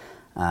Bromont,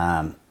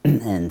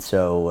 and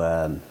so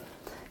I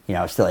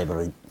was still able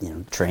to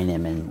train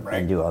him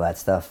and do all that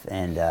stuff,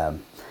 and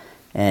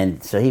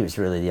so he was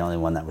really the only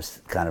one that was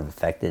kind of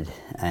affected,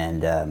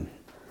 and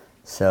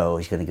so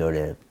he's going to go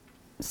to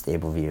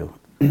Stableview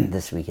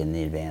this weekend in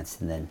the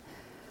advanced, and then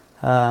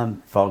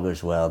if all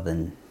goes well,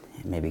 then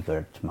maybe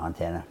go to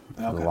Montana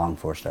for the long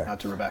 4-star. Out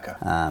to Rebecca.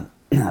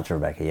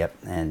 Yep,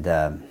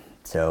 and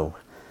so.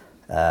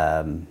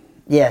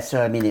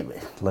 So I mean,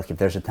 look, if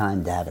there's a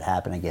time to have it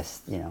happen, I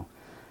guess it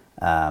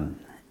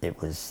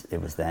was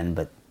then.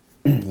 But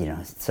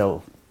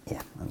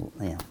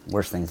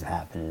worse things have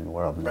happened in the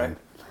world. Right.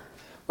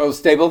 Well,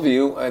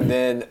 Stableview, and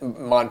then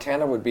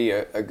Montana would be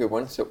a good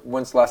one. So,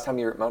 when's the last time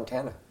you were at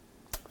Montana?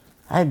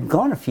 I hadn't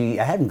gone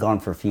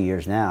for a few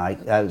years now.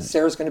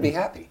 Sarah's going to be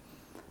happy.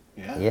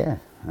 Yeah. Yeah.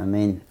 I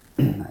mean.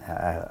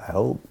 I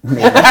hope.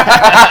 Maybe.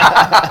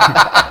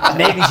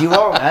 Maybe she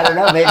won't. I don't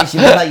know. Maybe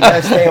she'll be like,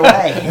 "No, stay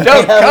away."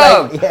 Don't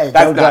come. That's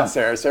not come.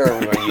 Sarah. Sarah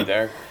would want you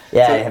there.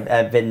 Yeah, so,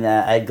 I've been.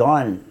 I'd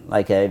gone.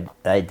 Like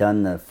I'd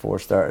done the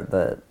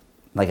 4-star.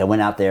 I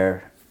went out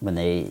there when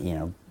they,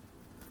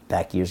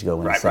 back years ago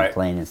when they sent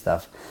plane and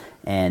stuff,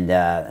 and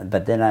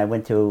but then I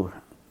went to,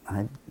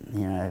 I've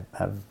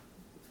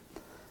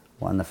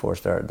won the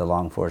 4-star, the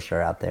long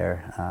 4-star out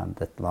there,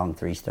 the long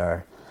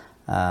 3-star.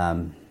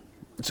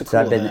 It's a cool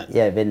event.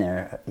 I've been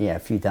there a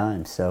few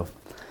times. So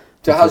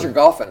how's your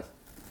golfing?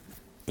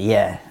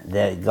 Yeah,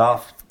 the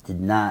golf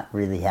did not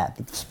really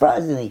happen.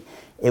 Surprisingly,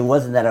 it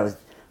wasn't that I was.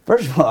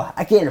 First of all,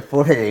 I can't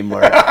afford it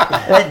anymore.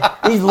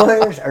 These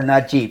lawyers are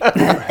not cheap,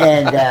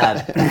 and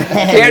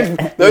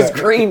those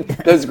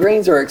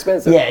greens are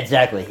expensive. Yeah,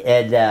 exactly,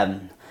 and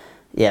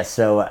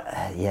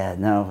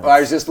no. Well,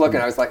 I was just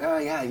looking. I was like, oh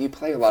yeah, you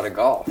play a lot of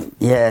golf.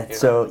 Yeah.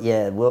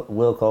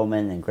 Will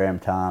Coleman and Graham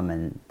Tom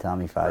and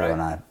Tommy Fido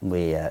and I,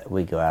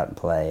 we go out and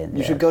play. And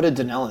you should go to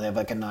Denellen. They have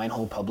like a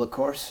 9-hole public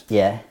course.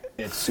 Yeah.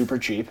 It's super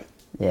cheap.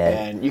 Yeah.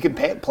 And you can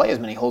play as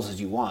many holes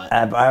as you want.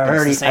 I've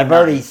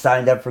already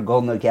signed up for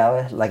Golden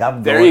Ocala.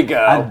 Like there you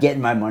go. I'm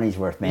getting my money's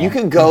worth, man. You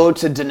can go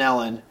to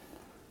Denellen,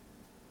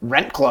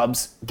 rent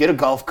clubs, get a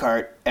golf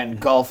cart, and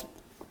golf.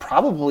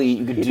 Probably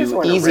you could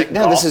do easy.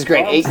 No, this is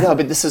great.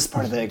 But this is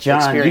part of the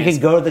experience. You can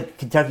go to the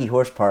Kentucky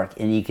Horse Park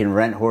and you can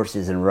rent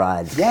horses and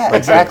ride. Yeah,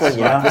 exactly.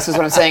 This is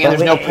what I'm saying. And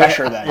there's no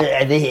pressure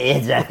then.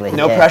 Exactly.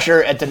 No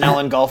pressure at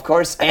Denellen Golf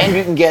Course, and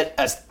you can get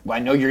I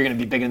know you're going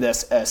to be big into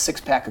this. A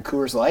 6-pack of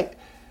Coors Light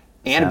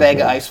and a bag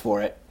of ice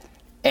for it,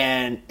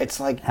 and it's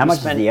like how much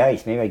is the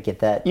ice? Maybe I get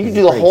that. You can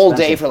do the whole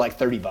day for like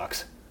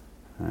 $30.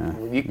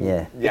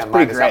 Yeah,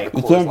 pretty great.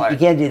 You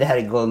can't do that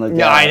at Golden Oak.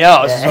 No, I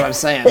know. This is what I'm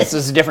saying. This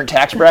is a different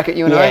tax bracket,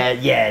 you and I.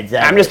 Yeah,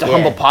 exactly. I'm just a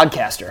humble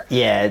podcaster.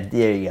 Yeah,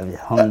 there you go.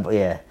 Humble,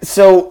 yeah.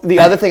 So the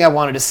other thing I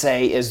wanted to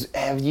say is,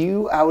 have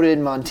you out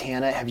in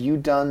Montana? Have you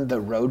done the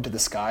Road to the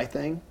Sky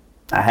thing?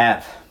 I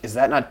have. Is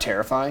that not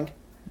terrifying?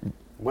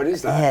 What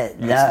is that?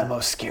 Yeah, it's the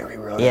most scary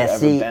road I've ever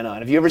been on.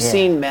 Have you ever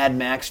seen Mad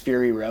Max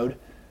Fury Road?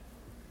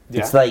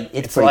 Yeah. It's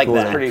pretty like cool.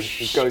 that.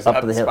 It goes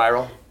up the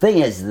spiral. Thing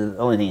is, the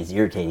only thing that's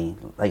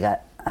irritating, like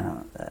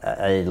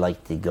I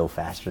like to go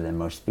faster than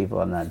most people.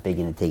 I'm not big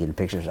into taking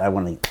pictures. I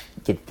want to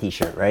get the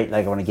T-shirt, right?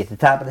 Like I want to get to the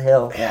top of the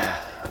hill. Yeah.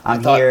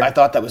 I'm here. I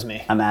thought that was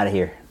me. I'm out of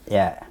here.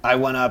 Yeah. I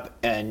went up,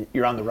 and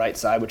you're on the right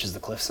side, which is the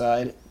cliff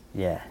side.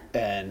 Yeah.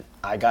 And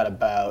I got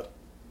about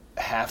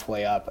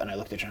halfway up, and I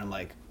looked at you, and I'm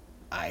like,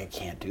 I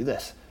can't do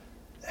this.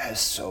 That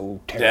is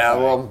so terrifying. Yeah,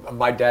 well,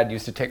 my dad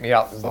used to take me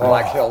out to the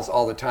Black Hills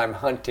all the time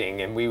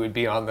hunting, and we would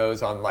be on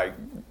those on like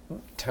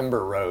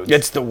timber roads.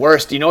 It's the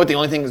worst. You know what? The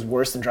only thing that's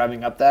worse than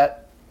driving up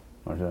that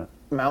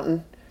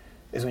mountain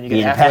is when you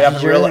get halfway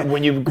up and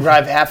when you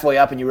drive halfway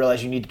up and you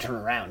realize you need to turn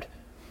around.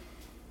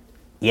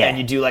 Yeah. And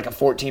you do like a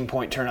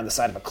 14-point turn on the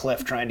side of a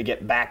cliff trying to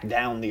get back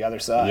down the other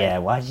side. Yeah,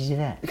 why'd you do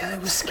that? Because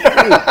it was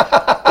scary.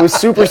 It was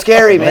super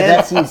scary, man. But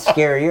that seems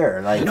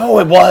scarier. Like no,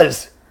 it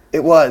was.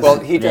 It was. Well,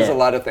 he does a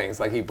lot of things.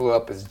 Like he blew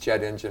up his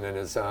jet engine in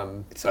his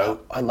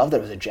boat. I love that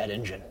it was a jet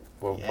engine.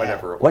 Well,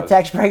 whatever it was. What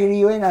tax bracket are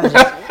you in? I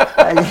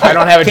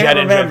don't have a jet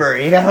engine. Remember,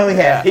 you know?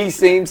 Yeah. He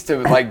seems to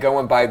like go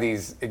and buy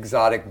these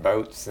exotic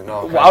boats and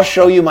all. Well, I'll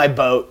show you my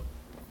boat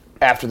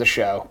after the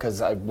show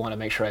because I want to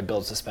make sure I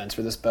build suspense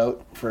for this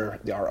boat for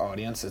our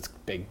audience. It's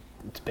big.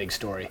 It's a big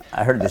story.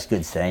 I heard this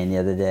good saying the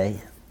other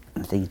day.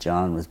 I think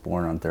John was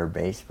born on third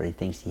base, but he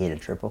thinks he hit a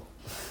triple.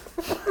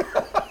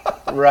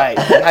 Right.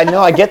 I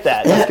know. I get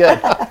that. That's good.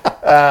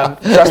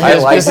 Trust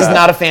me, this is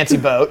not a fancy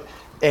boat,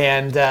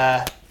 and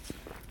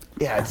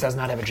it does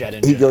not have a jet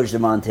engine. He goes to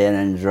Montana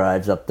and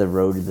drives up the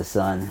Road to the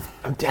Sun.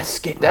 That's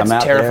I'm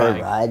out terrifying.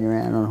 there riding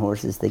around on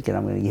horses, thinking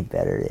I'm going to get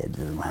better. It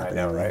doesn't happen.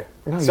 I know, right?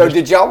 So,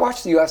 did y'all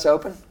watch the U.S.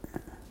 Open?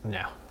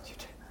 No.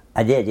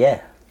 I did.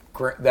 Yeah.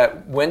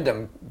 That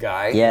Wyndham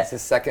guy. Yeah. It's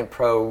his second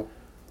pro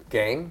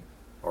game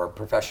or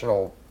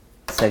professional.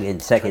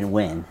 Second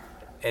win.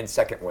 And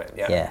second win,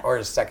 yeah. Or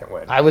his second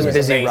win. I was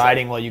busy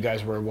riding while you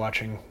guys were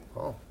watching.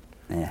 Oh,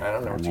 yeah. I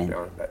don't know what you're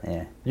doing, but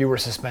you were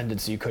suspended,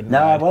 so you couldn't.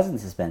 No, ride. I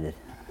wasn't suspended.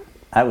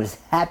 I was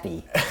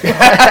happy.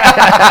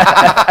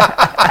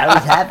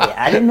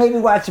 I didn't maybe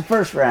watch the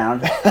first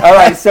round. All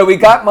right, so we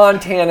got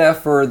Montana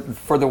for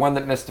the one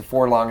that missed the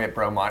four-long at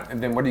Bromont,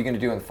 and then what are you going to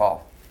do in the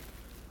fall?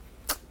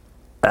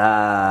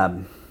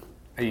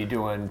 Are you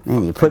doing?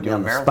 Man, you put me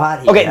on the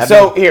spot here. Okay,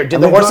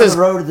 did the horses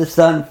go to the Road to the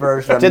Sun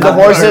first? Did the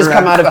horses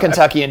come out of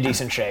Kentucky in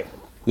decent shape?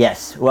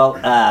 Yes. Well,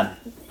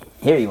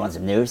 here you want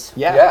some news?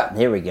 Yeah.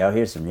 Here we go.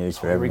 Here's some news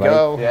for everybody.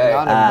 Here we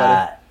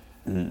go.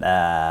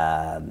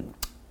 Yeah.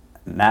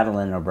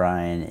 Madeline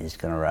O'Brien is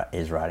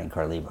riding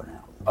Carlivo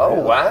now.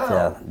 Oh wow!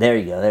 So there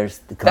you go. There's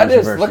the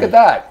controversy. That is. Look at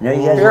that. No,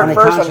 you guys You're want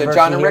first on the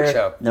John and Rick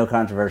show. No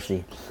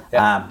controversy.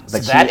 Yeah.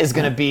 But so that is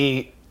going to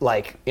be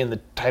like in the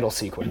title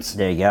sequence.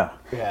 There you go.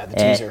 Yeah, the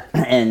teaser.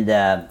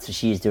 And so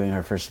she's doing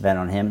her first event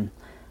on him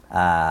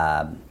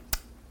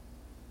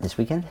this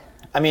weekend.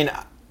 I mean,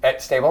 at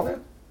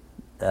Stableville.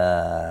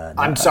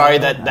 I'm sorry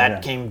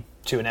that came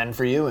to an end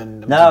for you.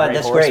 And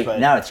that's great.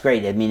 No, it's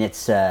great. I mean,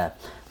 it's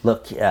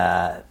look.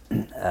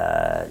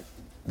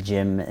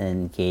 Jim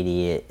and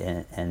Katie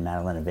and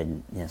Madeline have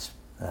been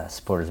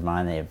supporters of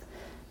mine. They have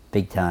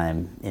big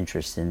time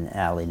interest in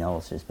Allie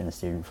Knowles, who's been a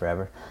student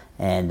forever,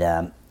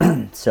 and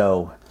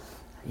so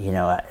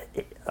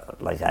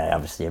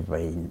obviously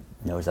everybody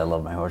knows I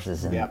love my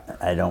horses, and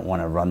I don't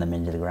want to run them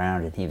into the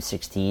ground. And he was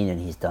 16, and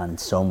he's done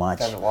so much.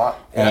 Done a lot.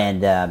 Yeah.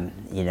 And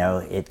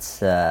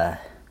it's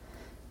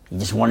you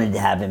just wanted to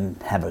have him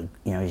have a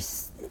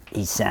he's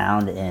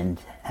sound and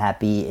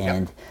happy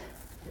and.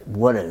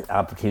 What an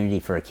opportunity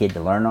for a kid to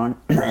learn on,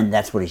 and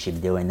that's what he should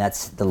be doing.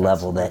 That's the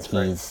level that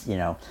he's,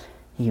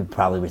 he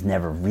probably was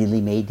never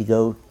really made to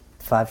go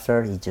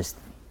 5-star. He just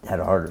had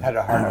a heart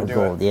of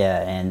gold.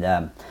 Yeah, and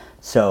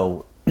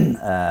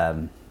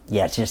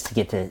just to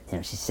get to,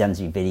 she sends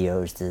me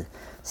videos to,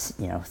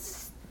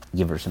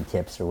 give her some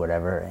tips or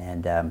whatever,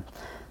 and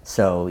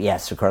so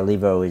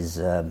Carlivo is,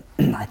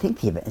 I think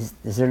the event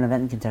is there an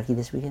event in Kentucky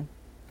this weekend?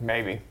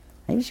 Maybe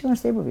she's going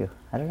to Stableview.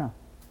 I don't know.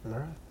 All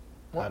right.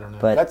 I don't know.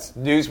 But that's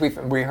news we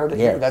heard it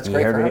here. That's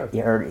great for her.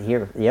 You heard it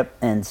here. Yep.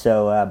 And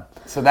so.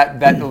 So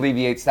that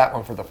alleviates that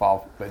one for the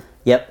fall. But.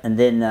 Yep. And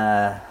then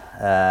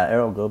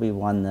Errol Goby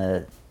won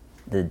the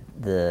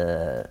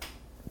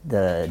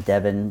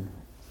Devon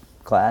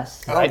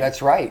class. Oh,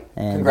 that's right.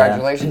 And,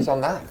 congratulations on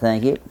that.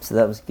 Thank you. So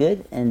that was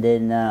good. And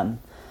then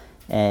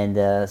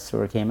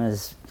Sorokema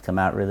has come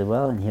out really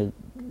well, and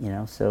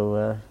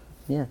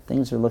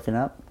things are looking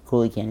up.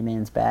 Cooley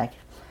Candyman's back.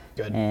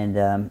 Good. And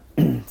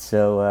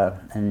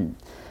and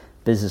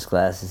business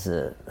class is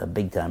a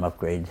big time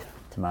upgrade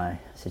to my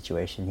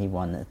situation. He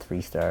won the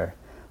 3-star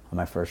on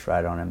my first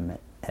ride on him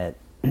at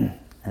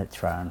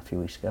Tryon a few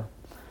weeks ago,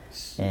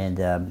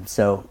 And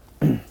so,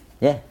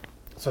 yeah.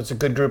 So it's a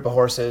good group of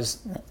horses.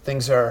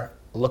 Things are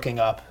looking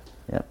up.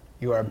 Yep.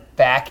 You are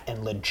back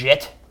and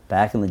legit.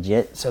 Back and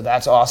legit. So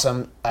that's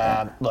awesome.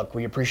 Look,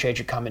 we appreciate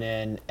you coming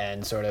in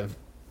and sort of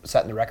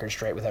setting the record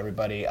straight with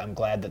everybody. I'm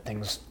glad that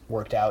things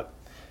worked out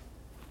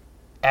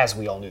as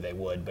we all knew they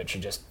would, but you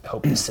just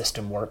hope the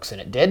system works,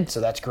 and it did, so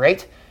that's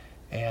great.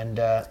 And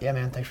yeah,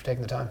 man, thanks for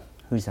taking the time.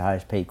 Who's the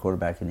highest paid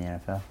quarterback in the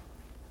NFL?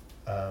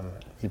 Who do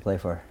you play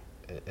for?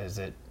 Is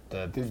it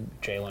the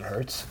Jalen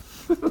Hurts?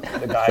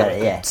 The guy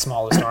with the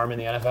smallest arm in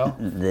the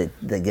NFL?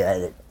 The guy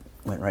that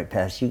went right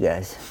past you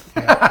guys.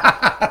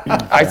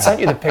 I sent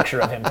you the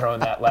picture of him throwing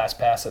that last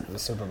pass at the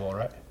Super Bowl,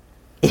 right?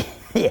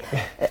 Yeah.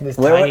 This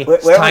where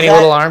tiny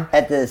little arm.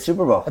 At the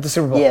Super Bowl. At the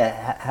Super Bowl.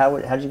 Yeah. How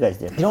did you guys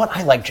do? You know what?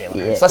 I like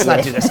Jalen Hurts. Let's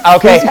not do this.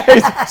 Okay.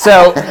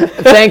 So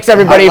thanks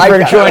everybody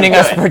for joining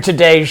us for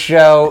today's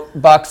show.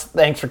 Bucks,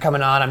 thanks for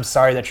coming on. I'm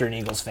sorry that you're an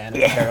Eagles fan.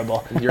 It's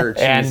terrible. You're a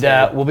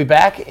and we'll be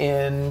back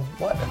in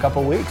a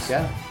couple weeks.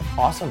 Yeah.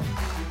 Awesome.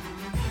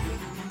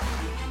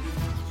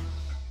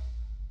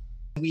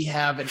 We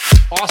have an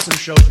awesome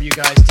show for you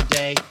guys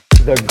today.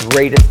 The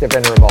greatest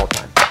eventer of all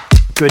time.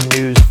 Good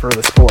news for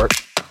the sport.